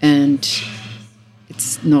 And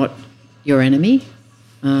it's not your enemy.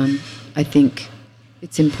 I think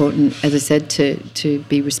it's important, as I said, to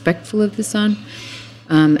be respectful of the sun,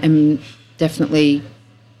 and definitely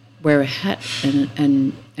wear a hat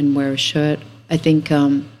and wear a shirt. I think,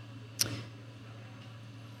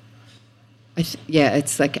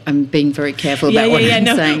 it's like I'm being very careful about what I'm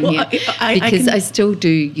saying here, because I still do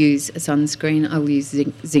use a sunscreen. I'll use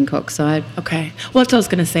zinc oxide. Okay. Well, that's what I was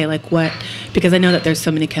going to say, because I know that there's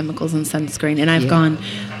so many chemicals in sunscreen, and I've gone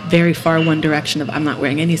very far one direction of I'm not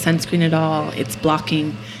wearing any sunscreen at all. It's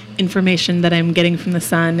blocking information that I'm getting from the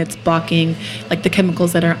sun. It's blocking, the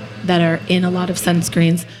chemicals that are in a lot of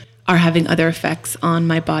sunscreens are having other effects on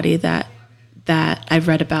my body that I've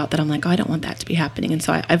read about, that I'm like, oh, I don't want that to be happening. And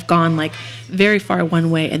so I've gone very far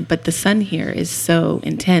one way, but the sun here is so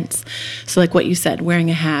intense. So like what you said, wearing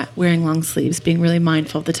a hat, wearing long sleeves, being really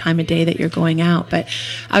mindful of the time of day that you're going out. But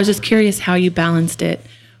I was just curious how you balanced it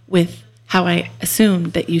with how I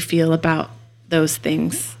assumed that you feel about those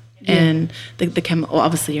things and the chemical. Well,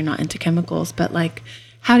 obviously you're not into chemicals, but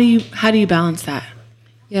how do you balance that?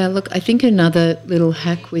 Yeah, look, I think another little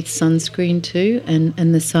hack with sunscreen too,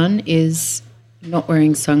 and the sun is not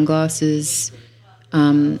wearing sunglasses,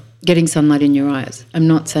 getting sunlight in your eyes. I'm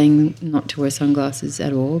not saying not to wear sunglasses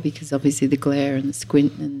at all, because obviously the glare and the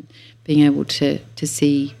squint and being able to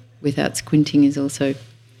see without squinting is also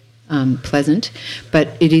pleasant.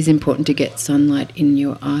 But it is important to get sunlight in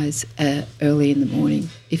your eyes early in the morning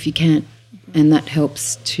if you can, and that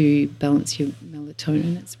helps to balance your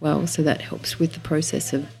melatonin as well. So that helps with the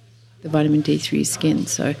process of the vitamin D through your skin.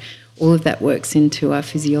 So all of that works into our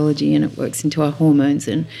physiology, and it works into our hormones,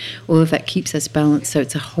 and all of that keeps us balanced. So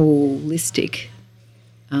it's a holistic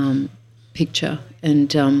picture. And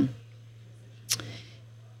does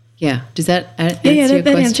that answer your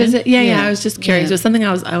question? Answers it. Yeah. I was just curious. It was something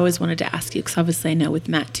I always wanted to ask you, because obviously I know with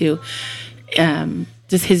Matt too,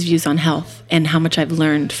 just his views on health and how much I've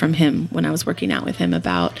learned from him when I was working out with him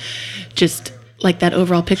about just that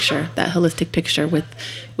overall picture, that holistic picture with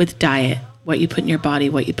diet, what you put in your body,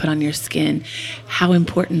 what you put on your skin, how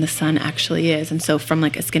important the sun actually is. And so from a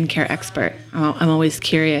skincare expert, I'm always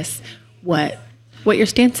curious what your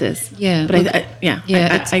stance is. Yeah. But I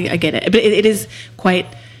get it. But it is quite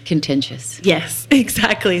contentious. Yes,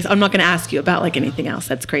 exactly. So I'm not going to ask you about anything else.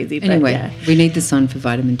 That's crazy. But anyway, we need the sun for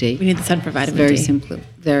vitamin D. We need the sun for vitamin D.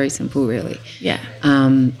 Very simple, really. Yeah.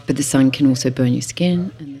 But the sun can also burn your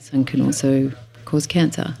skin, and the sun can also cause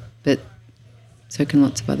cancer, but so can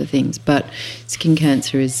lots of other things. But skin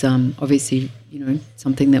cancer is obviously,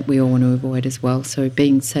 something that we all want to avoid as well. So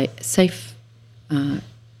being safe and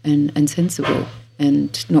sensible,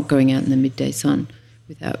 and not going out in the midday sun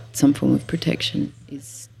without some form of protection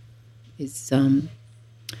is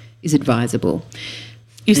advisable.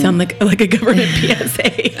 You sound like a government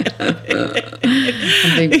PSA.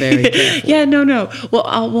 I'm being very careful. Yeah, no.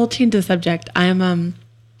 Well, we'll change the subject. I'm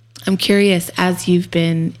curious, as you've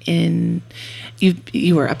been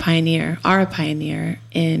you are a pioneer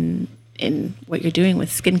in what you're doing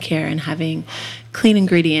with skincare and having clean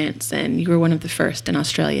ingredients, and you were one of the first in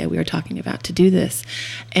Australia we were talking about to do this.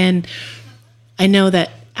 And I know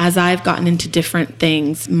that as I've gotten into different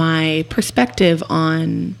things, my perspective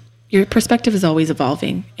on your perspective is always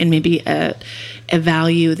evolving, and maybe a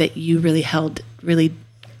value that you really held really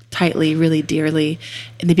tightly, really dearly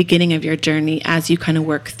in the beginning of your journey, as you kind of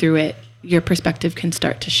work through it, your perspective can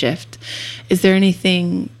start to shift. Is there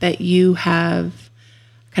anything that you have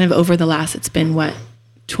kind of over the last, it's been what,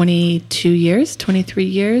 22 years, 23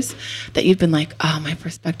 years, that you've been like, oh, my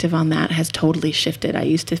perspective on that has totally shifted. I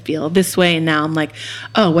used to feel this way, and now I'm like,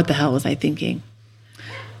 oh, what the hell was I thinking?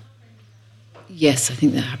 Yes, I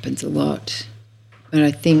think that happens a lot. But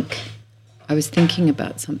I think I was thinking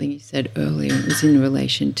about something you said earlier. It was in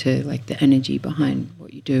relation to like the energy behind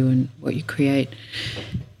what you do and what you create.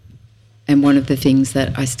 And one of the things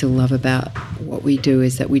that I still love about what we do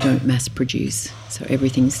is that we don't mass produce. So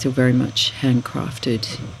everything's still very much handcrafted.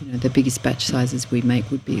 You know, the biggest batch sizes we make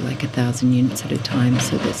would be like 1,000 units at a time.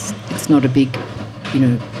 So it's not a big,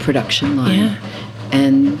 production line. Yeah.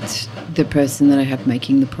 And the person that I have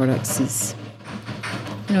making the products is,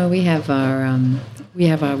 we have our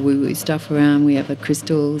woo-woo stuff around. We have our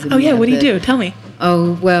crystals. And what do you do? Tell me.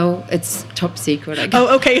 Oh, well, it's top secret, I guess.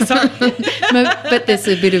 Oh, okay, sorry. But there's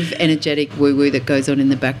a bit of energetic woo-woo that goes on in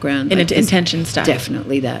the background. Intention stuff.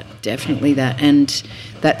 Definitely that. And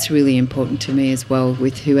that's really important to me as well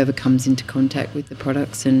with whoever comes into contact with the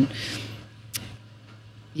products. And,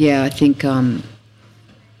 yeah, I think,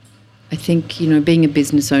 being a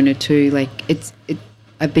business owner too, like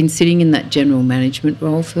I've been sitting in that general management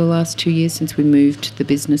role for the last 2 years since we moved the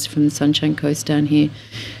business from the Sunshine Coast down here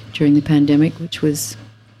during the pandemic, which was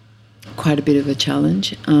quite a bit of a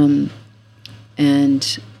challenge. And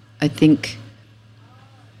I think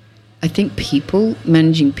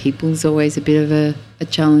managing people is always a bit of a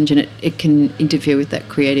challenge, and it can interfere with that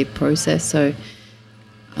creative process. So,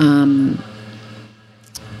 I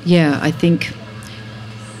think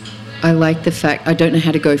I like the fact I don't know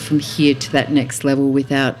how to go from here to that next level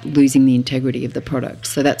without losing the integrity of the product.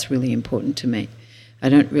 So that's really important to me. I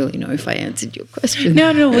don't really know if I answered your question.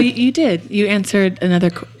 No. Well, you did. You answered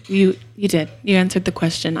you did. You answered the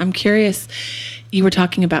question. I'm curious. You were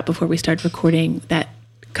talking about before we started recording that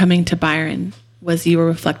coming to Byron was you were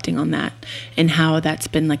reflecting on that and how that's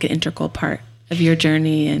been like an integral part of your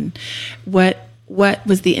journey. And what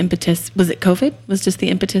was the impetus? Was it COVID? Was just the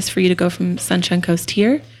impetus for you to go from Sunshine Coast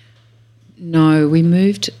here? No, we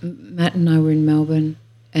moved. Matt and I were in Melbourne,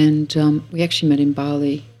 and we actually met in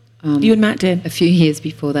Bali. You and Matt did? A few years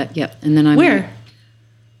before that, yeah. And then Where?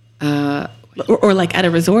 Or like at a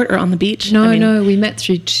resort or on the beach? No, we met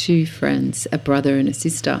through two friends, a brother and a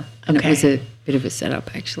sister. And It was a bit of a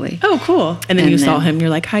setup, actually. Oh, cool. And then you saw him. You're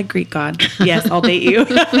like, hi, Greek god. Yes, I'll date you.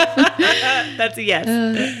 That's a yes.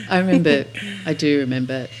 I do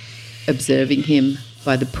remember observing him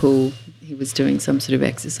by the pool. He was doing some sort of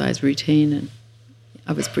exercise routine, and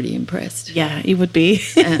I was pretty impressed. Yeah, you would be.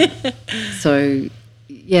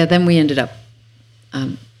 Then we ended up,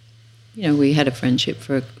 we had a friendship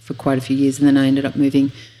for quite a few years, and then I ended up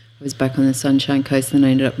moving. I was back on the Sunshine Coast, and then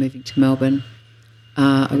I ended up moving to Melbourne.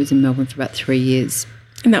 I was in Melbourne for about 3 years.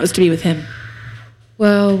 And that was to be with him?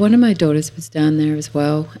 Well, one of my daughters was down there as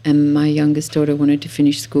well, and my youngest daughter wanted to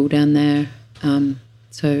finish school down there. One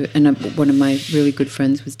of my really good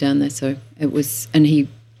friends was down there, and he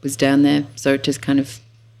was down there, so it just kind of,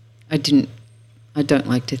 I don't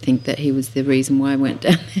like to think that he was the reason why I went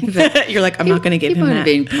down there. You're like, I'm not going to give him that.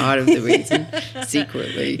 He might have been part of the reason,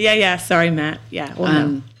 secretly. Yeah, sorry, Matt. Yeah,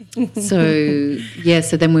 well, no. So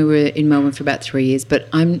then we were in Melbourne for about 3 years, but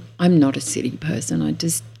I'm not a city person. I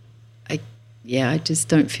just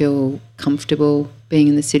don't feel comfortable being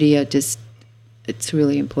in the city. It's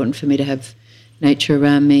really important for me to have nature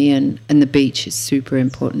around me, and the beach is super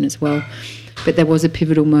important as well. But there was a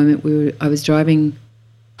pivotal moment. I was driving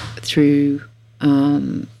through,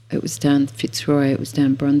 it was down Fitzroy, it was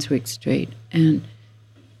down Brunswick Street, and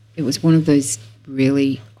it was one of those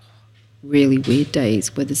really, really weird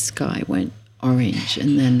days where the sky went orange,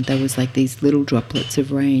 and then there was like these little droplets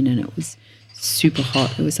of rain, and it was super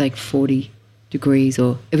hot. It was like 40 degrees,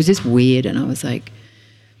 or it was just weird, and I was like,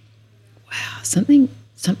 wow, something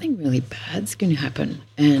really bad's going to happen.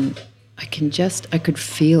 And I could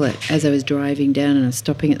feel it as I was driving down, and I was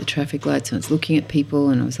stopping at the traffic lights, and I was looking at people,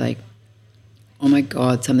 and I was like, oh my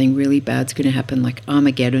God, something really bad's going to happen. Like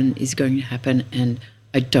Armageddon is going to happen, and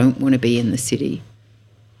I don't want to be in the city.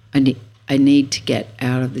 I need to get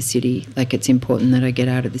out of the city. Like, it's important that I get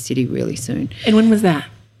out of the city really soon. And when was that?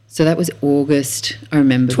 So that was August, I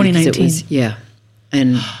remember. 2019.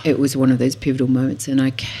 And it was one of those pivotal moments. And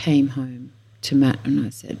I came home to Matt and I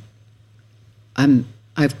said,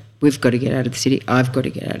 we've got to get out of the city. I've got to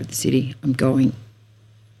get out of the city. I'm going.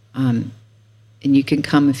 you can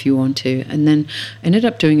come if you want to. And then I ended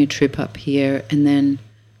up doing a trip up here, and then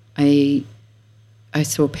I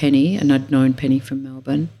saw Penny, and I'd known Penny from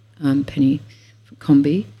Melbourne, Penny from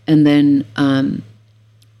Combi, and then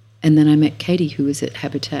I met Katie, who was at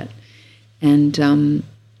Habitat, and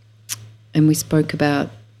we spoke about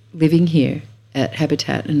living here at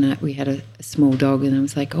Habitat, and we had a small dog, and I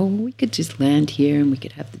was like, oh, well, we could just land here and we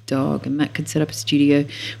could have the dog, and Matt could set up a studio.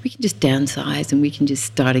 We can just downsize and we can just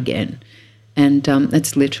start again. And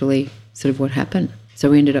that's literally sort of what happened.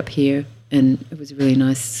 So we ended up here, and it was a really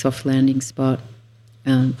nice soft landing spot.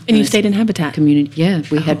 And you stayed in Habitat? Community, yeah.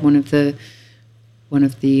 We had one of the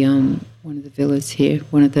villas here,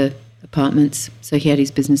 one of the apartments. So he had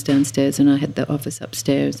his business downstairs, and I had the office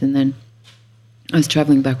upstairs. And then I was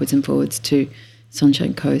travelling backwards and forwards to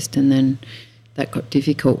Sunshine Coast, and then that got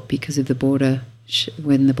difficult because of the border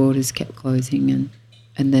when the borders kept closing,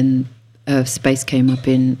 and then space came up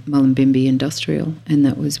in Mullumbimby Industrial, and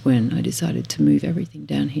that was when I decided to move everything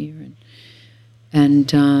down here, and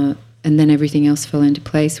then everything else fell into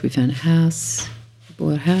place. We found a house, we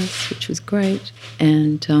bought a house, which was great,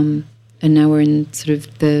 and now we're in sort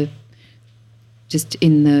of just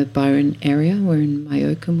in the Byron area. We're in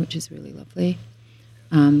Myocum, which is really lovely.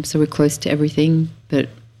 So we're close to everything, but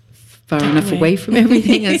far enough away from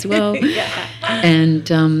everything as well. Yeah.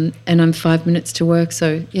 And I'm 5 minutes to work.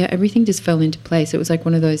 So, yeah, everything just fell into place. It was like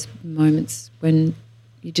one of those moments when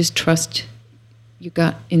you just trust your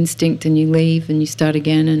gut instinct and you leave and you start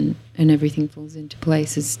again, and everything falls into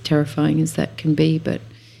place, as terrifying as that can be. But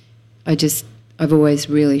I've always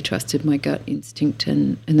really trusted my gut instinct,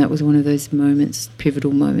 and that was one of those moments,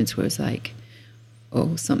 pivotal moments, where it's like,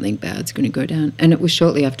 oh, something bad's going to go down. And it was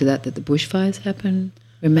shortly after that the bushfires happened,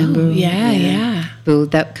 remember? Oh, yeah. Well,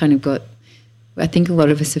 that kind of I think a lot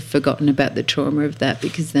of us have forgotten about the trauma of that,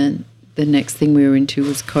 because then the next thing we were into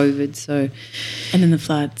was COVID. So, and then the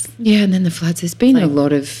floods. Yeah, and then the floods. There's been a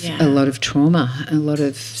lot of trauma, a lot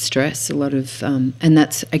of stress, a lot of, and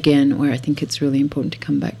that's again where I think it's really important to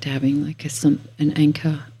come back to having like an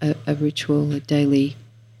anchor, a ritual, a daily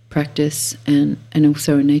practice, and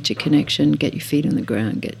also a nature connection. Get your feet on the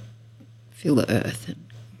ground, feel the earth, and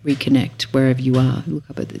reconnect wherever you are. Look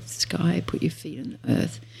up at the sky, put your feet on the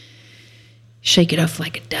earth. Shake it off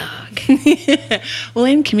like a dog. Well,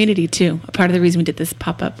 in community too. A part of the reason we did this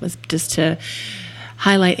pop-up was just to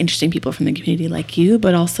highlight interesting people from the community like you,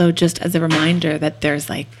 but also just as a reminder that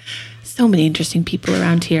there's like so many interesting people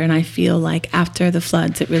around here. And I feel like after the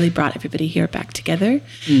floods, it really brought everybody here back together.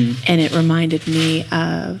 And it reminded me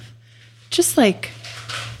of just like,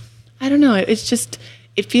 I don't know,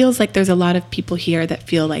 it feels like there's a lot of people here that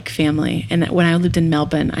feel like family. And when I lived in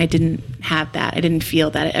Melbourne, I didn't have that. I didn't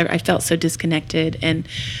feel that. I felt so disconnected. And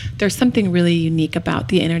there's something really unique about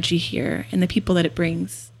the energy here and the people that it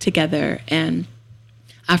brings together. And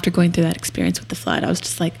after going through that experience with the flood, I was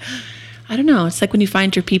just like, I don't know. It's like when you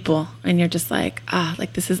find your people and you're just like,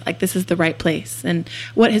 this is the right place. And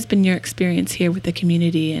what has been your experience here with the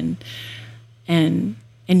community and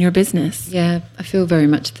your business? Yeah, I feel very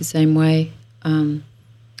much the same way.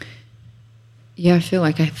 Yeah, I feel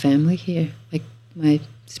like I have family here, like my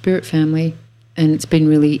spirit family, and it's been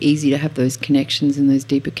really easy to have those connections and those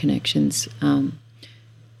deeper connections.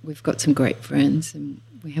 We've got some great friends, and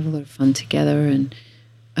we have a lot of fun together, and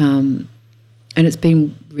it's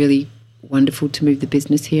been really wonderful to move the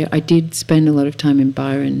business here. I did spend a lot of time in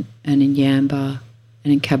Byron and in Yamba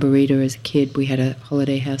and in Cabarita as a kid. We had a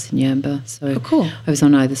holiday house in Yamba, so cool. I was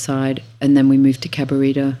on either side, and then we moved to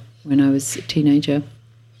Cabarita when I was a teenager.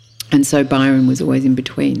 And so Byron was always in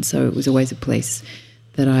between, so it was always a place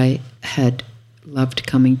that I had loved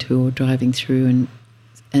coming to or driving through.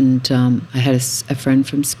 And I had a friend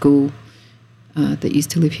from school that used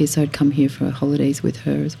to live here, so I'd come here for holidays with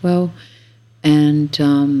her as well. And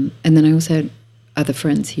then I also had other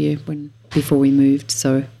friends here before we moved,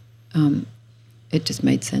 so it just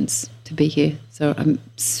made sense to be here. So I'm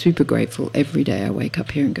super grateful every day I wake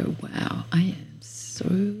up here and go, wow, I am so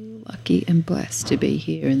lucky and blessed to be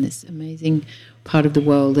here in this amazing part of the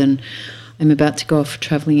world. And I'm about to go off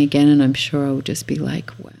traveling again, and I'm sure I will just be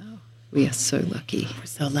like, wow, we are so lucky. We're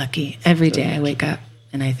so lucky. Every day I wake up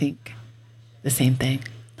and I think the same thing.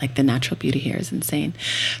 Like the natural beauty here is insane.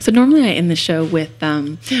 So normally I end the show with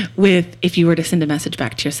if you were to send a message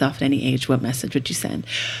back to yourself at any age, what message would you send?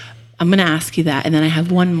 I'm going to ask you that. And then I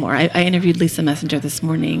have one more. I interviewed Lisa Messenger this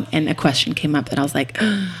morning, and a question came up that I was like,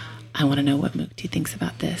 I want to know what Mukti thinks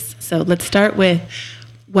about this. So let's start with,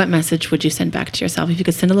 what message would you send back to yourself? If you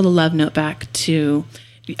could send a little love note back to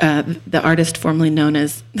the artist formerly known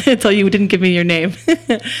as, until you didn't give me your name.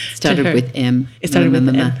 Started with M. It started with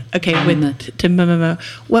M. Okay,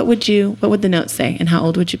 What would the note say, and how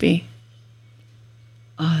old would you be?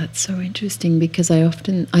 Oh, that's so interesting, because I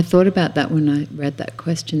thought about that when I read that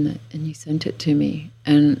question and you sent it to me.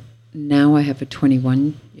 And now I have a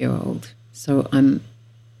 21-year-old. So I'm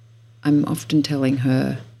often telling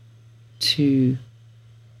her to,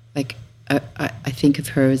 like, I think of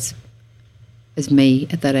her as me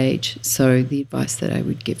at that age. So the advice that I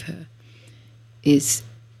would give her is,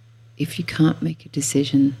 if you can't make a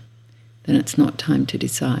decision, then it's not time to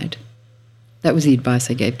decide. That was the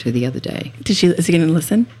advice I gave to her the other day. Is she going to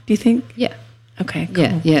listen, do you think? Yeah. Okay,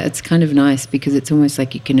 cool. Yeah, it's kind of nice, because it's almost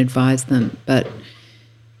like you can advise them, but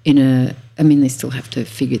they still have to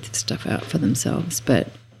figure this stuff out for themselves, but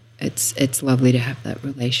it's lovely to have that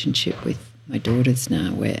relationship with my daughters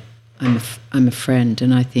now, where I'm a friend,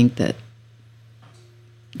 and I think that,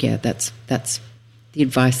 yeah, that's the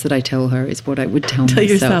advice that I tell her is what I would tell myself.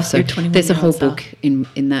 Yourself, so your 21-year-old there's a whole self. book in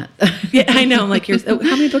that. Yeah, I know. I'm like, how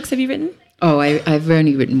many books have you written? Oh, I've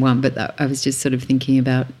only written one, but I was just sort of thinking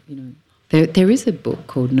about, there is a book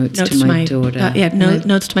called Notes to My Daughter.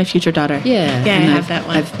 Notes to My Future Daughter. Yeah. Yeah, I have that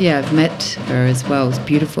one. I've met her as well. It's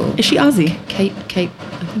beautiful. Is she Aussie? Kate, I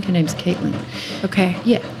think her name's Caitlin. Okay.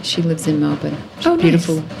 Yeah, she lives in Melbourne. She's Oh, a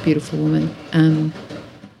beautiful, beautiful woman.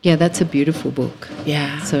 Yeah, that's a beautiful book.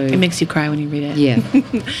 Yeah. So it makes you cry when you read it. Yeah.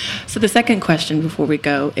 So the second question before we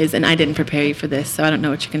go is, and I didn't prepare you for this, so I don't know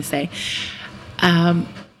what you're going to say.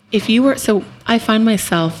 So I find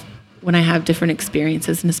myself, when I have different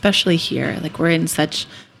experiences, and especially here, like we're in such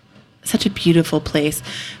a beautiful place,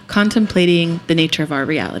 contemplating the nature of our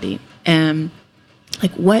reality.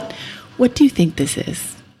 Like what do you think this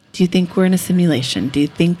is? Do you think we're in a simulation? Do you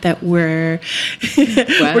think that we're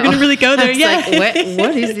wow. we're going to really go there? Yeah. Like,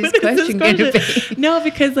 what is this question going to be? No,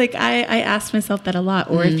 because like I ask myself that a lot.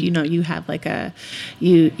 Or if you have like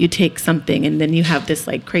you take something and then you have this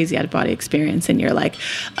like crazy out of body experience and you're like,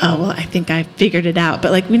 oh well, I think I figured it out.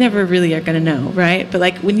 But like we never really are going to know, right? But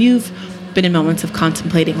like when you've been in moments of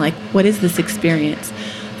contemplating, like what is this experience?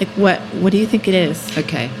 Like what do you think it is?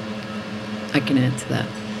 Okay, I can answer that.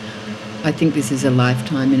 I think this is a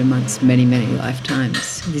lifetime in amongst many, many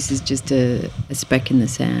lifetimes. This is just a speck in the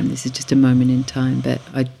sand. This is just a moment in time. But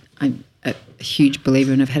I'm a huge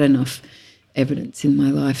believer, and I've had enough evidence in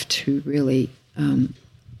my life to really to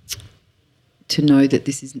know that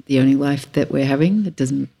this isn't the only life that we're having. That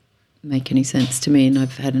doesn't make any sense to me, and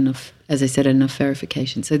I've had enough, as I said, enough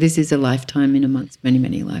verification. So this is a lifetime in amongst many,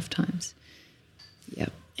 many lifetimes. Yeah.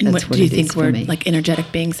 And what do you think we're like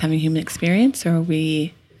energetic beings having human experience, or are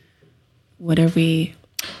we? What are we?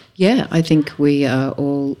 Yeah, I think we are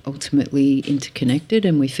all ultimately interconnected,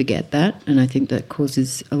 and we forget that. And I think that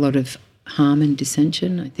causes a lot of harm and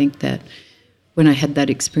dissension. I think that when I had that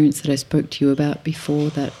experience that I spoke to you about before,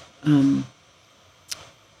 that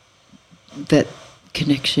that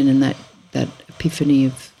connection and that epiphany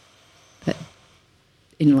of that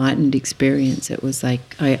enlightened experience, it was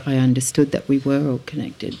like I understood that we were all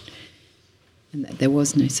connected and that there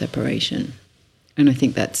was no separation. And I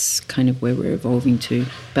think that's kind of where we're evolving to.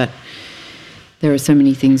 But there are so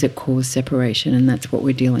many things that cause separation, and that's what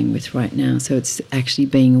we're dealing with right now. So it's actually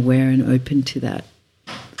being aware and open to that,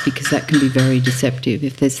 because that can be very deceptive.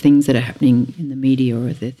 If there's things that are happening in the media, or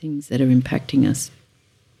are there things that are impacting us,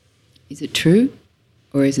 is it true,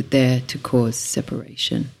 or is it there to cause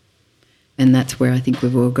separation? And that's where I think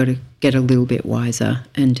we've all got to get a little bit wiser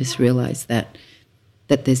and just realise that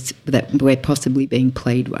we're possibly being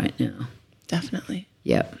played right now. Definitely.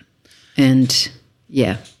 Yeah. And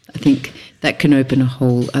yeah, I think that can open a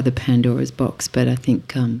whole other Pandora's box, but I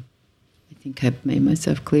think I've made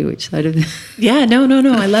myself clear which side of it. Yeah, no.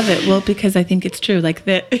 I love it. Well, because I think it's true. Like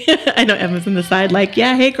that, I know Emma's on the side, like,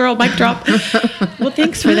 yeah, hey girl, mic drop. Well,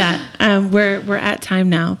 thanks for that. We're at time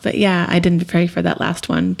now, but yeah, I didn't prepare for that last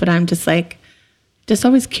one, but I'm just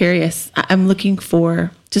always curious. I'm looking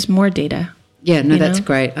for just more data. Yeah, no, that's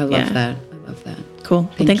great. I love that. Cool.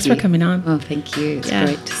 Well, thanks for coming on. Oh, thank you. It's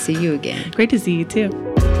great to see you again. Great to see you too.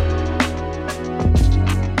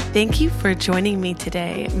 Thank you for joining me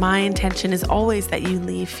today. My intention is always that you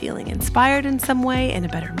leave feeling inspired in some way, in a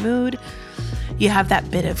better mood. You have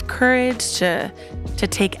that bit of courage to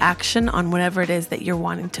take action on whatever it is that you're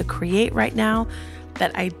wanting to create right now.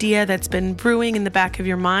 That idea that's been brewing in the back of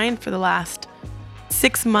your mind for the last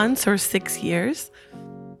 6 months or 6 years.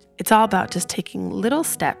 It's all about just taking little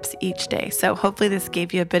steps each day. So hopefully this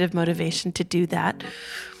gave you a bit of motivation to do that.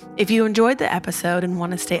 If you enjoyed the episode and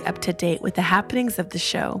want to stay up to date with the happenings of the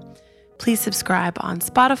show, Please subscribe on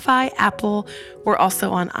Spotify, Apple. We're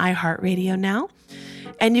also on iHeartRadio now.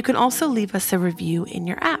 And you can also leave us a review in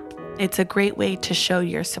your app. It's a great way to show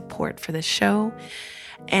your support for the show.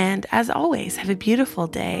 And as always, have a beautiful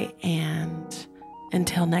day, and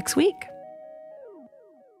until next week.